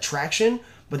the attraction,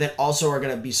 but then also are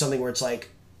going to be something where it's like,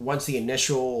 once the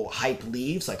initial hype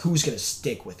leaves, like, who's going to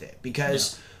stick with it?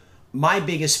 Because my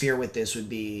biggest fear with this would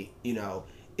be, you know,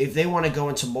 if they want to go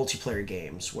into multiplayer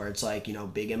games where it's like, you know,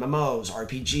 big MMOs,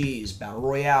 RPGs, Battle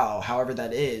Royale, however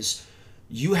that is,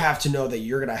 you have to know that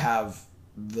you're going to have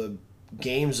the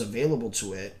games available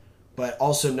to it, but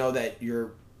also know that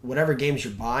whatever games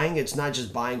you're buying, it's not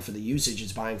just buying for the usage,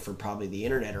 it's buying for probably the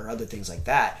internet or other things like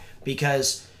that.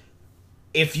 Because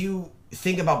if you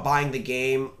think about buying the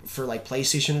game for like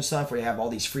PlayStation and stuff, where you have all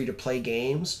these free-to-play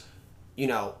games, you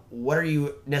know, what are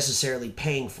you necessarily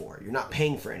paying for? You're not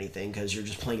paying for anything because you're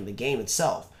just playing the game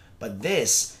itself. But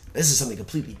this is something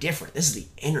completely different. This is the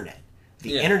internet.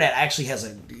 The internet actually has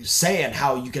a say in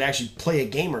how you can actually play a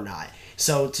game or not.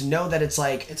 So to know that it's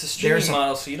like... It's a streaming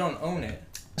model, so you don't own it.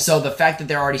 So the fact that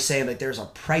they're already saying that there's a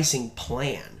pricing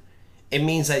plan, it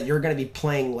means that you're going to be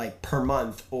playing like per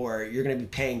month, or you're going to be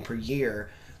paying per year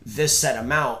this set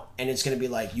amount, and it's going to be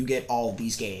like, you get all of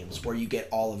these games, or you get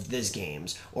all of this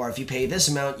games, or if you pay this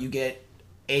amount, you get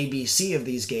A, B, C of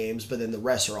these games, but then the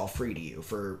rest are all free to you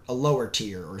for a lower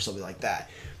tier or something like that.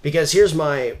 Because here's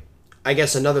my, I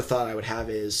guess another thought I would have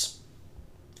is,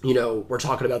 you know, we're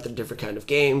talking about the different kind of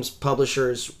games,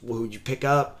 publishers, who would you pick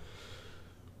up?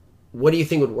 What do you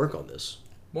think would work on this?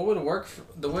 What would work?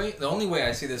 The only way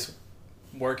I see this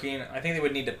working, I think they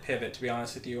would need to pivot, to be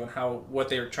honest with you, on what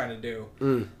they were trying to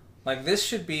do. Like, this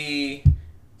should be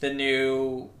the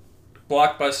new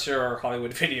Blockbuster or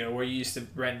Hollywood Video, where you used to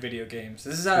rent video games.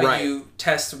 This is how you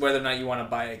test whether or not you want to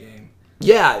buy a game.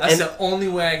 Yeah, that's the only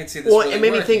way I can see this. Well, really it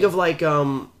made me think of like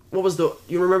what was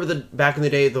you remember back in the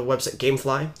day, the website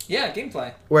GameFly? Yeah,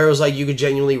 GameFly. Where it was like you could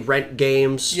genuinely rent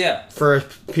games for a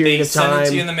period of time. They send it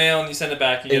to you in the mail and you send it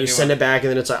back. And you send it back,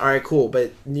 and then it's like, all right, cool.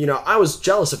 But, you know, I was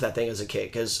jealous of that thing as a kid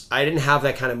because I didn't have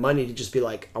that kind of money to just be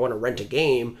like, I want to rent a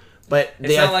game. But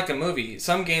it's not like a movie.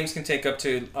 Some games can take up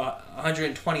to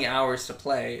 120 hours to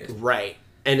play. Right.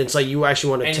 And it's like you actually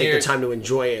want to take the time to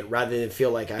enjoy it rather than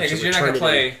feel like actually. Because you're not gonna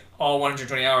play all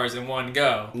 120 hours in one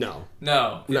go. No.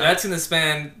 That's gonna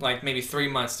span like maybe 3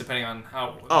 months, depending on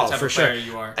how type of player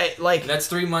you are. That's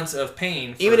 3 months of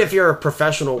pain. Even if you're a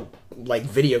professional like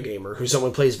video gamer who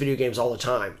someone plays video games all the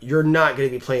time, you're not going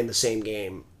to be playing the same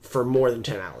game for more than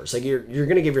 10 hours. Like you're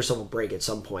going to give yourself a break at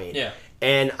some point. Yeah.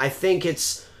 And I think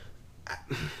it's,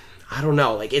 I don't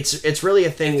know, like it's really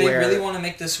a thing where if they really want to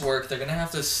make this work, they're going to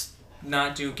have to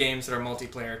not do games that are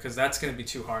multiplayer, because that's going to be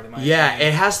too hard in my opinion.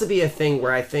 It has to be a thing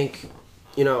where I think,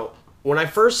 when I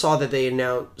first saw that they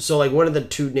announced, so like one of the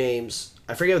two names,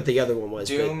 I forget what the other one was.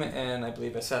 Doom and I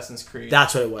believe Assassin's Creed.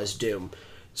 That's what it was, Doom.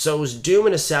 So it was Doom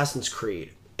and Assassin's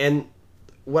Creed. And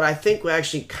what I think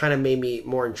actually kind of made me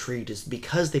more intrigued is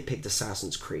because they picked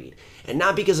Assassin's Creed. And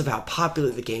not because of how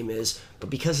popular the game is, but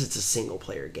because it's a single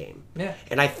player game. Yeah.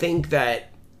 And I think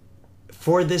that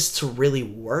for this to really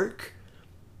work,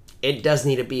 it does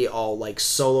need to be all like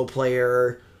solo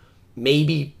player,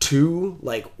 maybe two,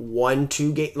 like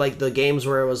 1-2 game, like the games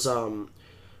where it was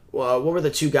what were the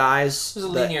two guys? It was a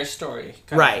linear story,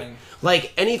 right? Of thing.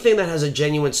 Like anything that has a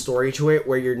genuine story to it,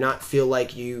 where you're not feel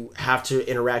like you have to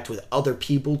interact with other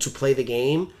people to play the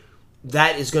game,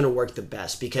 that is going to work the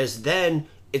best, because then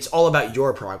it's all about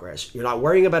your progress. You're not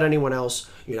worrying about anyone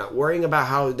else. You're not worrying about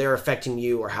how they're affecting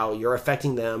you or how you're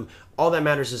affecting them. All that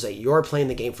matters is that you're playing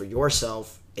the game for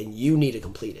yourself and you need to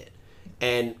complete it.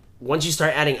 And once you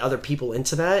start adding other people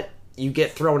into that, you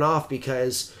get thrown off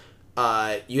because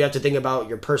you have to think about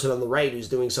your person on the right who's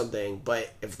doing something. But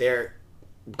if they're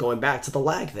going back to the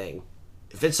lag thing,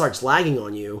 if it starts lagging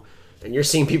on you and you're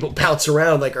seeing people bounce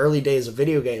around like early days of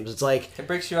video games, it's like... It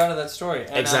breaks you out of that story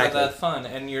and out of that fun.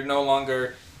 And you're no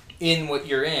longer in what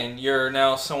you're in. You're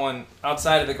now someone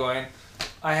outside of it going,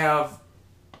 I have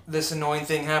this annoying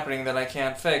thing happening that I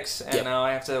can't fix, and now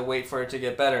I have to wait for it to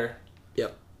get better.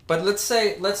 Yep. But let's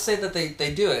say that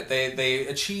they do it. They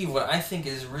achieve what I think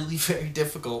is really very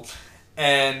difficult,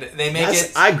 and they make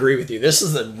it. I agree with you. This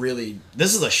is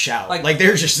a shout. Like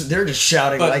they're just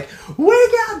shouting like,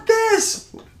 "We got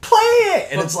this! Play it!"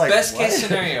 And it's like best case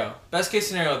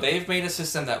scenario, they've made a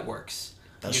system that works.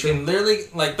 That's true. Can literally,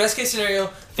 like, best case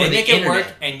scenario, they make it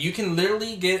work, and you can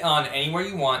literally get on anywhere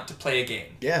you want to play a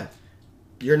game. Yeah.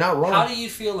 You're not wrong. How do you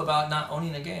feel about not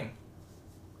owning a game?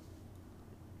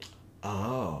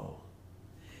 Oh.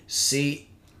 See,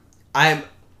 I'm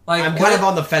kind of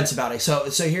on the fence about it. So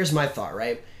here's my thought,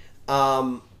 right?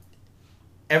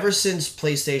 Ever since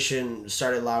PlayStation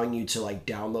started allowing you to like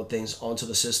download things onto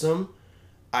the system,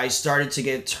 I started to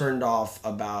get turned off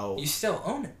about... You still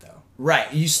own it, though.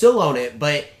 Right. You still own it,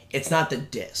 but it's not the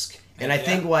disc. And I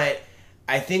think what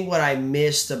I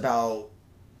missed about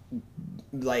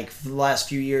like the last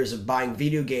few years of buying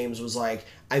video games was like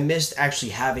I missed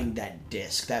actually having that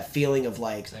disc, that feeling of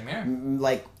like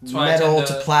metal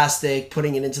to plastic,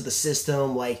 putting it into the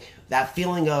system, like that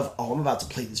feeling of, oh, I'm about to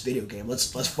play this video game, let's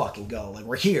fucking go, like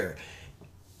we're here.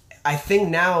 I think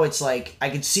now it's like I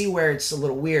could see where it's a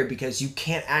little weird because you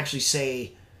can't actually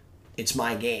say it's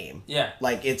my game. Yeah,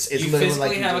 like it's you literally physically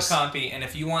like have a copy, and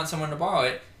if you want someone to borrow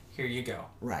it, here you go.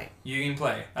 Right. You can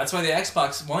play. That's why the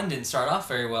Xbox One didn't start off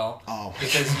very well. Oh.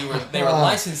 Because they were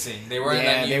licensing. They weren't.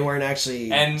 Yeah, they weren't actually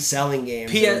selling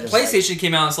games. PlayStation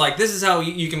came out and it's like, this is how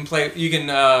you can play. You can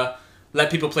let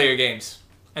people play your games,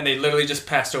 and they literally just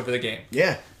passed over the game.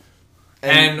 Yeah.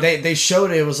 And they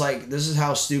showed it was like, this is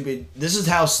how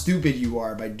stupid you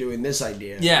are by doing this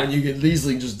idea. Yeah. When you could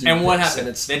easily just do. And what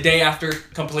happened? The day after,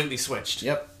 completely switched.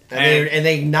 Yep. And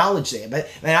they acknowledged it. But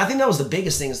man, I think that was the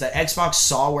biggest thing, is that Xbox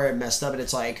saw where it messed up, and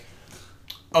it's like,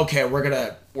 okay, we're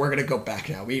gonna go back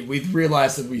now. We've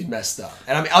realized that we messed up.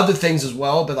 And I mean other things as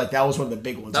well, but like that was one of the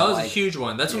big ones. That was a huge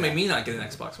one. That's what made me not get an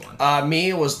Xbox One. Me,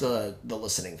 it was the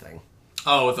listening thing.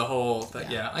 Oh, with the whole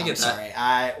I get that.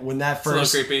 Sorry. When that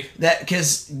first, it's a little creepy.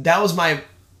 Because that was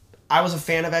I was a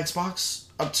fan of Xbox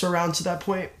up to around to that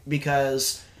point,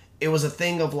 because it was a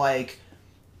thing of like,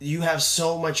 you have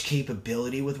so much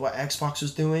capability with what Xbox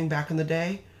was doing back in the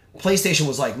day. PlayStation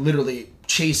was like literally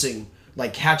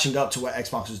catching up to what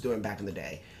Xbox was doing back in the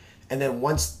day. And then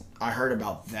once I heard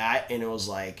about that, and it was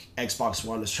like Xbox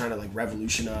One was trying to like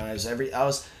revolutionize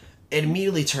it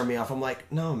immediately turned me off. I'm like,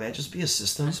 no, man, just be a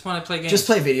system. I just want to play games. Just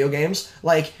play video games.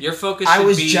 Like, your focus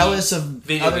should be jealous of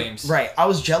video games. Right. I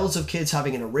was jealous of kids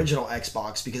having an original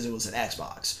Xbox because it was an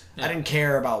Xbox. Yeah. I didn't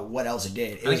care about what else it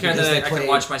did. I didn't care that I could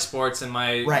watch my sports and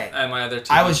my other TV.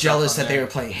 I was jealous that they were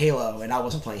playing Halo and I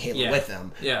wasn't playing Halo with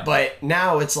them. Yeah. But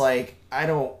now it's like, I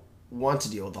don't want to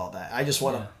deal with all that. I just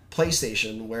want a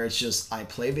PlayStation where it's just, I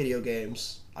play video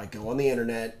games, I go on the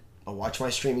internet, I'll watch my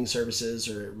streaming services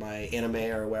or my anime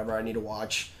or whatever I need to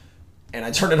watch, and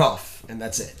I turn it off, and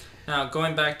that's it. Now,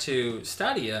 going back to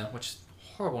Stadia, which is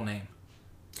a horrible name.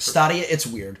 Stadia, it's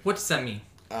weird. What does that mean?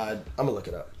 I'm gonna look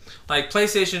it up. Like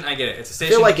PlayStation, I get it. It's a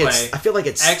station I to play. I feel like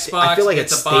it's Xbox. I feel like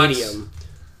it's it's a box. Stadium.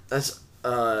 That's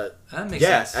that makes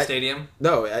sense. Stadium.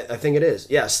 No, I think it is.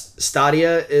 Yes,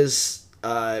 Stadia is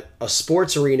a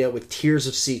sports arena with tiers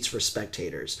of seats for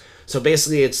spectators. So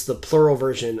basically, it's the plural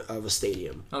version of a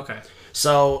stadium. Okay.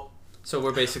 So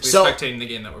we're basically spectating the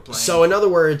game that we're playing. So in other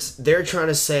words, they're trying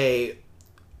to say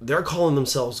they're calling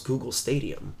themselves Google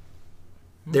Stadium.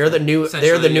 They're the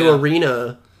new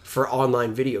arena for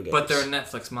online video games. But they're a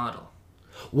Netflix model.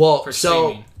 Well,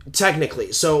 so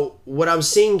technically, what I'm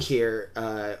seeing here,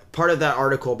 part of that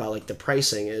article about like the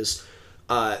pricing is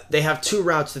they have two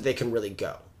routes that they can really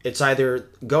go. It's either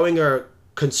going a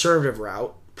conservative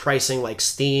route, pricing like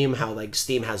Steam, how like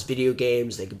Steam has video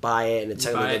games, they can buy it and it's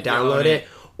technically they download it,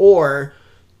 or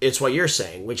it's what you're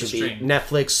saying, which would be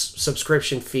Netflix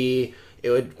subscription fee. It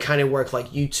would kind of work like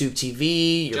YouTube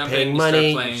TV. You're paying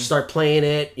money, you start playing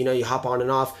it. You know, you hop on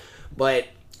and off. But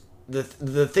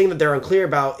the thing that they're unclear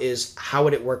about is how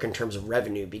would it work in terms of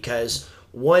revenue? Because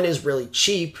one is really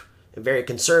cheap and very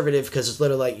conservative because it's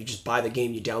literally like you just buy the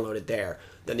game, you download it there.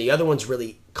 Then the other one's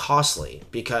really costly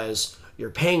because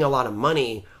you're paying a lot of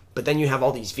money, but then you have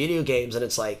all these video games, and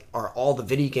it's like, are all the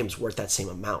video games worth that same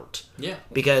amount? Yeah.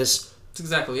 Because that's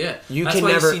exactly it. That's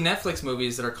why you see Netflix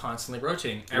movies that are constantly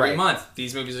rotating. Every month,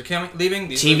 these movies are leaving,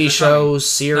 these TV shows,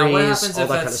 series, now, what happens all if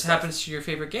that kind of stuff. happens to your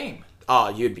favorite game? Oh,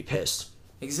 you'd be pissed.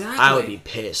 Exactly. I would be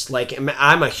pissed. Like,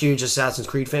 I'm a huge Assassin's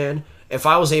Creed fan. If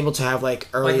I was able to have, like,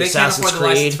 early Assassin's Creed... They can't afford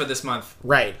the license for this month.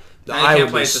 Right. I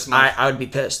can't play it this month. I would be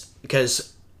pissed.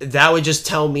 Because that would just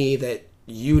tell me that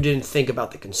you didn't think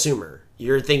about the consumer.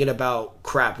 You're thinking about,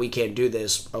 crap, we can't do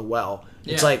this. Oh, well...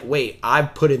 It's like, wait, I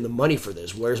put in the money for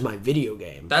this. Where's my video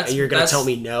game? And you're going to tell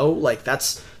me no? Like,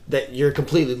 that you're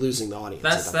completely losing the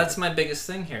audience. That's my biggest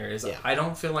thing here is I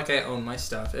don't feel like I own my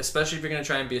stuff, especially if you're going to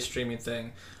try and be a streaming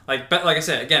thing. Like I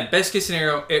said, again, best case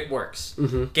scenario, it works.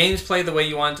 Mm-hmm. Games play the way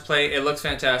you want it to play. It looks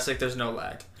fantastic. There's no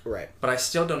lag. Right. But I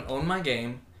still don't own my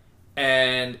game.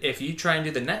 And if you try and do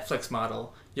the Netflix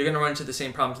model, you're going to run into the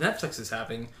same problems Netflix is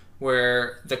having,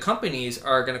 where the companies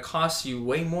are going to cost you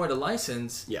way more to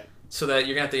license. Yep. So that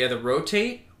you're going to have to either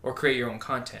rotate or create your own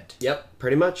content. Yep,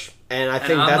 pretty much. And I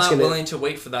think I'm that's not willing to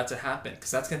wait for that to happen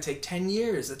because that's going to take 10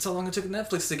 years. That's how long it took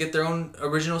Netflix to get their own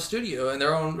original studio and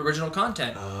their own original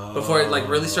content before it like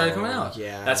really started coming out.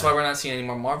 Yeah. That's why we're not seeing any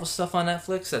more Marvel stuff on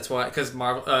Netflix. That's why, because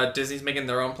Disney's making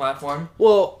their own platform.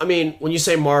 Well, I mean, when you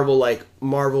say Marvel, like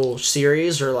Marvel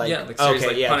series or like series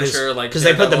like Punisher, like because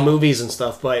they put the movies and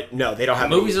stuff, but no, they don't have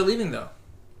movies are leaving though.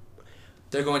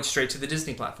 They're going straight to the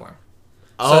Disney platform.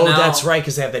 So now, that's right,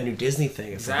 because they have that new Disney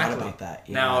thing. I forgot about that.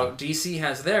 Yeah. Now DC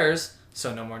has theirs,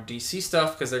 so no more DC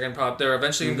stuff because they're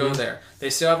eventually gonna go there.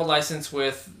 They still have a license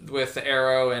with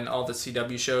Arrow and all the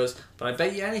CW shows, but I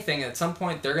bet you anything at some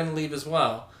point they're gonna leave as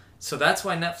well. So that's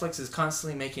why Netflix is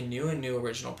constantly making new and new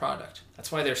original product.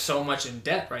 That's why they're so much in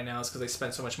debt right now, is because they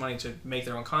spend so much money to make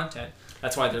their own content.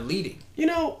 That's why they're leading. You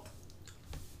know,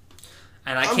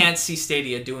 and I can't see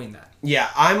Stadia doing that. Yeah,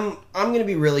 I'm gonna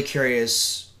be really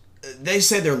curious. They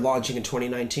say they're launching in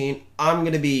 2019. I'm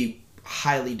going to be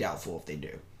highly doubtful if they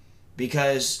do.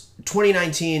 Because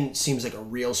 2019 seems like a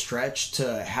real stretch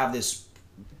to have this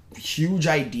huge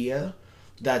idea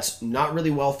that's not really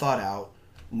well thought out,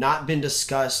 not been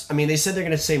discussed. I mean, they said they're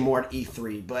going to say more at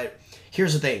E3, but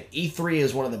here's the thing. E3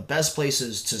 is one of the best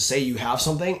places to say you have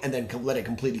something and then let it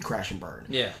completely crash and burn.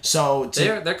 Yeah. So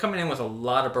they're coming in with a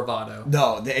lot of bravado.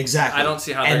 No, exactly. I don't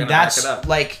see how they're going to back it up.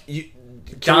 Like,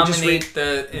 dominate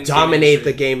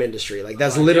the game industry. Like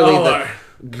that's literally the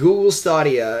Google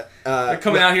Stadia. They're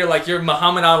coming out here like you're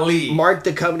Muhammad Ali. Marked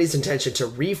the company's intention to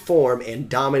reform and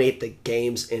dominate the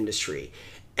games industry.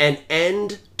 An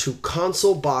end to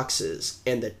console boxes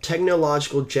and the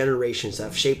technological generations that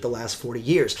have shaped the last 40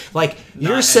 years. Like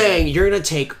you're saying, you're gonna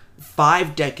take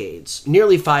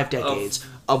nearly 5 decades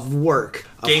of work,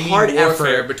 of hard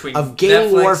effort, between of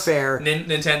gaming Netflix, warfare,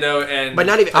 Nintendo, and but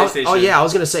not even. PlayStation. I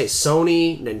was gonna say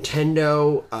Sony,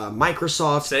 Nintendo,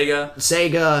 Microsoft,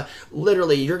 Sega.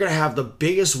 Literally, you're gonna have the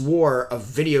biggest war of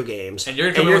video games, and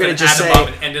you're gonna just say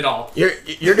and end it all. You're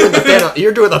doing the Thanos.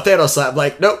 You're doing the Thanos slap.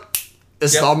 Like, nope,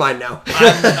 this is all mine now.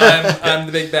 I'm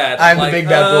the big bad. I'm the big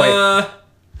bad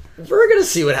boy. We're gonna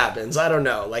see what happens. I don't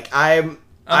know. Like, I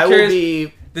will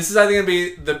be. This is, I think, going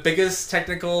to be the biggest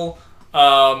technical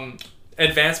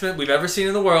advancement we've ever seen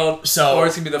in the world, or it's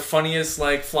going to be the funniest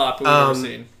flop we've ever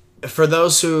seen. For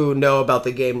those who know about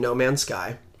the game No Man's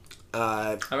Sky,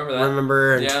 I remember that.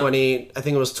 Remember in I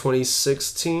think it was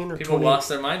 2016 or people lost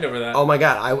their mind over that. Oh my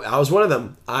god, I was one of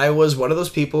them. I was one of those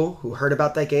people who heard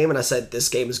about that game and I said, this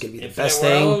game is going to be the best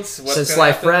thing since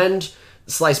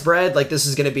sliced bread. Like, this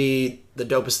is going to be the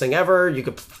dopest thing ever. You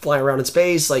could fly around in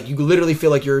space. Like, you literally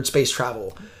feel like you're in space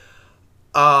travel.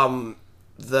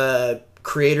 The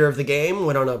creator of the game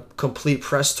went on a complete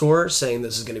press tour saying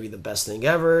this is going to be the best thing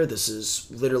ever. This is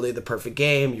literally the perfect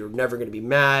game. You're never going to be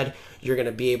mad. You're going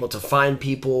to be able to find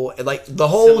people. And like the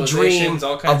whole dream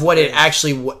of what it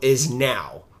actually is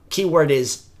now. Keyword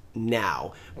is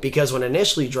now. Because when it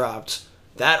initially dropped,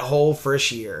 that whole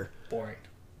first year. Boring.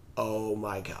 Oh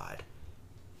my god.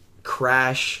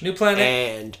 Crash. New planet.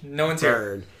 And no one's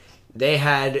burn. Here. They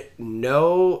had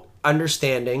no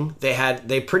understanding.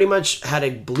 They pretty much had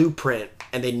a blueprint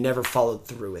and they never followed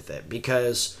through with it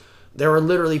because there were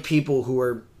literally people who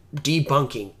were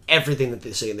debunking everything that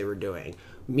they say they were doing,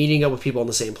 meeting up with people on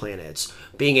the same planets,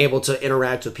 being able to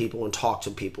interact with people and talk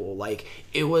to people. Like,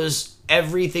 it was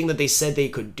everything that they said they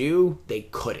could do, they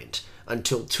couldn't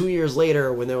until 2 years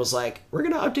later when there was like, we're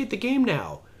gonna update the game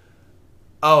now.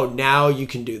 Oh, now you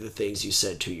can do the things you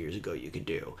said 2 years ago you could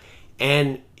do.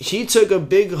 And he took a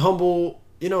big humble,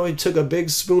 he took a big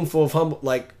spoonful of humble,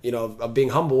 of being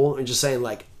humble and just saying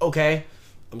like, okay,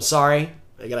 I'm sorry.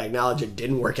 I gotta acknowledge it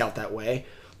didn't work out that way.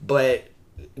 But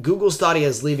Google Stadia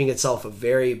is leaving itself a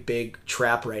very big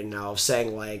trap right now of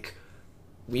saying like,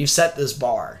 we've set this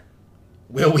bar.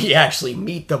 Will we actually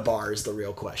meet the bar is the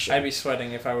real question. I'd be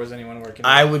sweating if I was anyone working.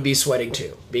 I would be sweating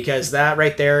too. Because that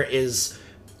right there is,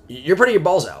 you're putting your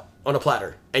balls out on a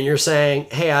platter and you're saying,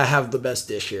 hey, I have the best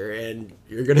dish here and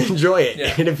you're gonna enjoy it.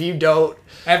 Yeah. And if you don't,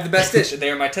 I have the best dish and they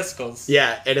are my testicles.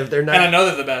 Yeah. And if they're not, and I know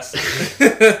they're the best.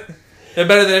 They're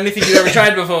better than anything you've ever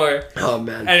tried before. Oh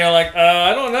man. And you're like,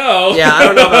 I don't know. Yeah, I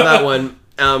don't know about that one.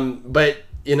 But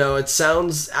it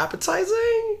sounds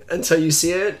appetizing until you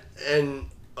see it, and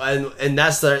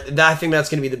that's I think that's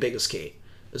gonna be the biggest key.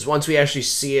 Is once we actually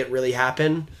see it really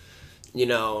happen,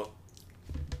 we'll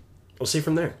see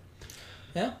from there.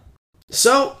 Yeah.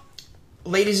 So,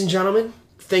 ladies and gentlemen,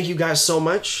 thank you guys so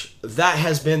much. That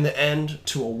has been the end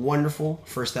to a wonderful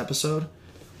first episode.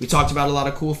 We talked about a lot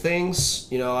of cool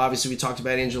things. Obviously we talked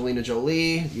about Angelina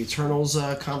Jolie, the Eternals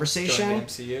conversation. Join the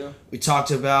MCU. We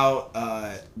talked about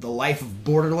the life of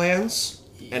Borderlands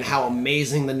and how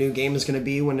amazing the new game is going to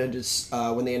be when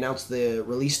they announce the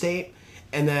release date.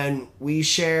 And then we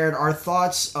shared our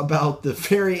thoughts about the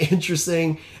very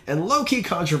interesting and low-key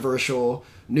controversial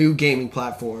new gaming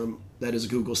platform that is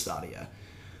Google Stadia.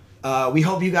 We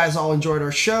hope you guys all enjoyed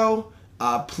our show.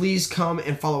 Please come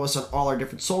and follow us on all our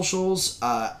different socials.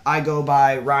 I go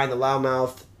by Ryan the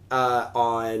Loudmouth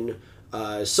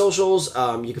on socials.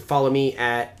 You can follow me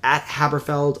at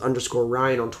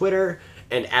Haberfeld_Ryan on Twitter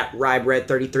and at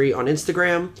RyeBread33 on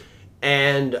Instagram.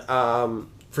 And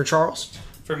for Charles?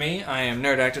 For me, I am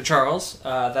Nerd Actor Charles.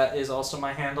 That is also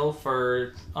my handle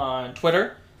on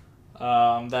Twitter.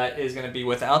 That is going to be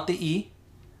without the E.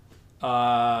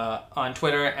 On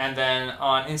Twitter, and then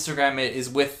on Instagram it is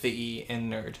with the E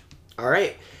in nerd. All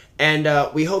right,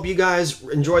 and we hope you guys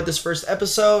enjoyed this first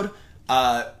episode.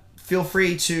 Feel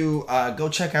free to go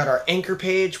check out our Anchor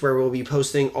page where we'll be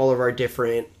posting all of our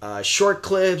different short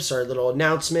clips, our little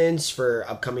announcements for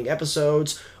upcoming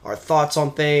episodes, our thoughts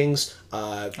on things.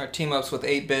 Our team-ups with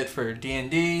 8-Bit for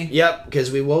D&D. Yep,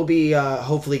 because we will be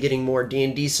hopefully getting more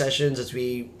D&D sessions as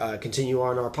we continue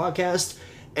on our podcast.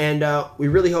 And we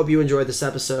really hope you enjoyed this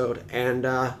episode. And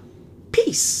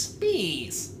peace.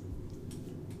 Peace.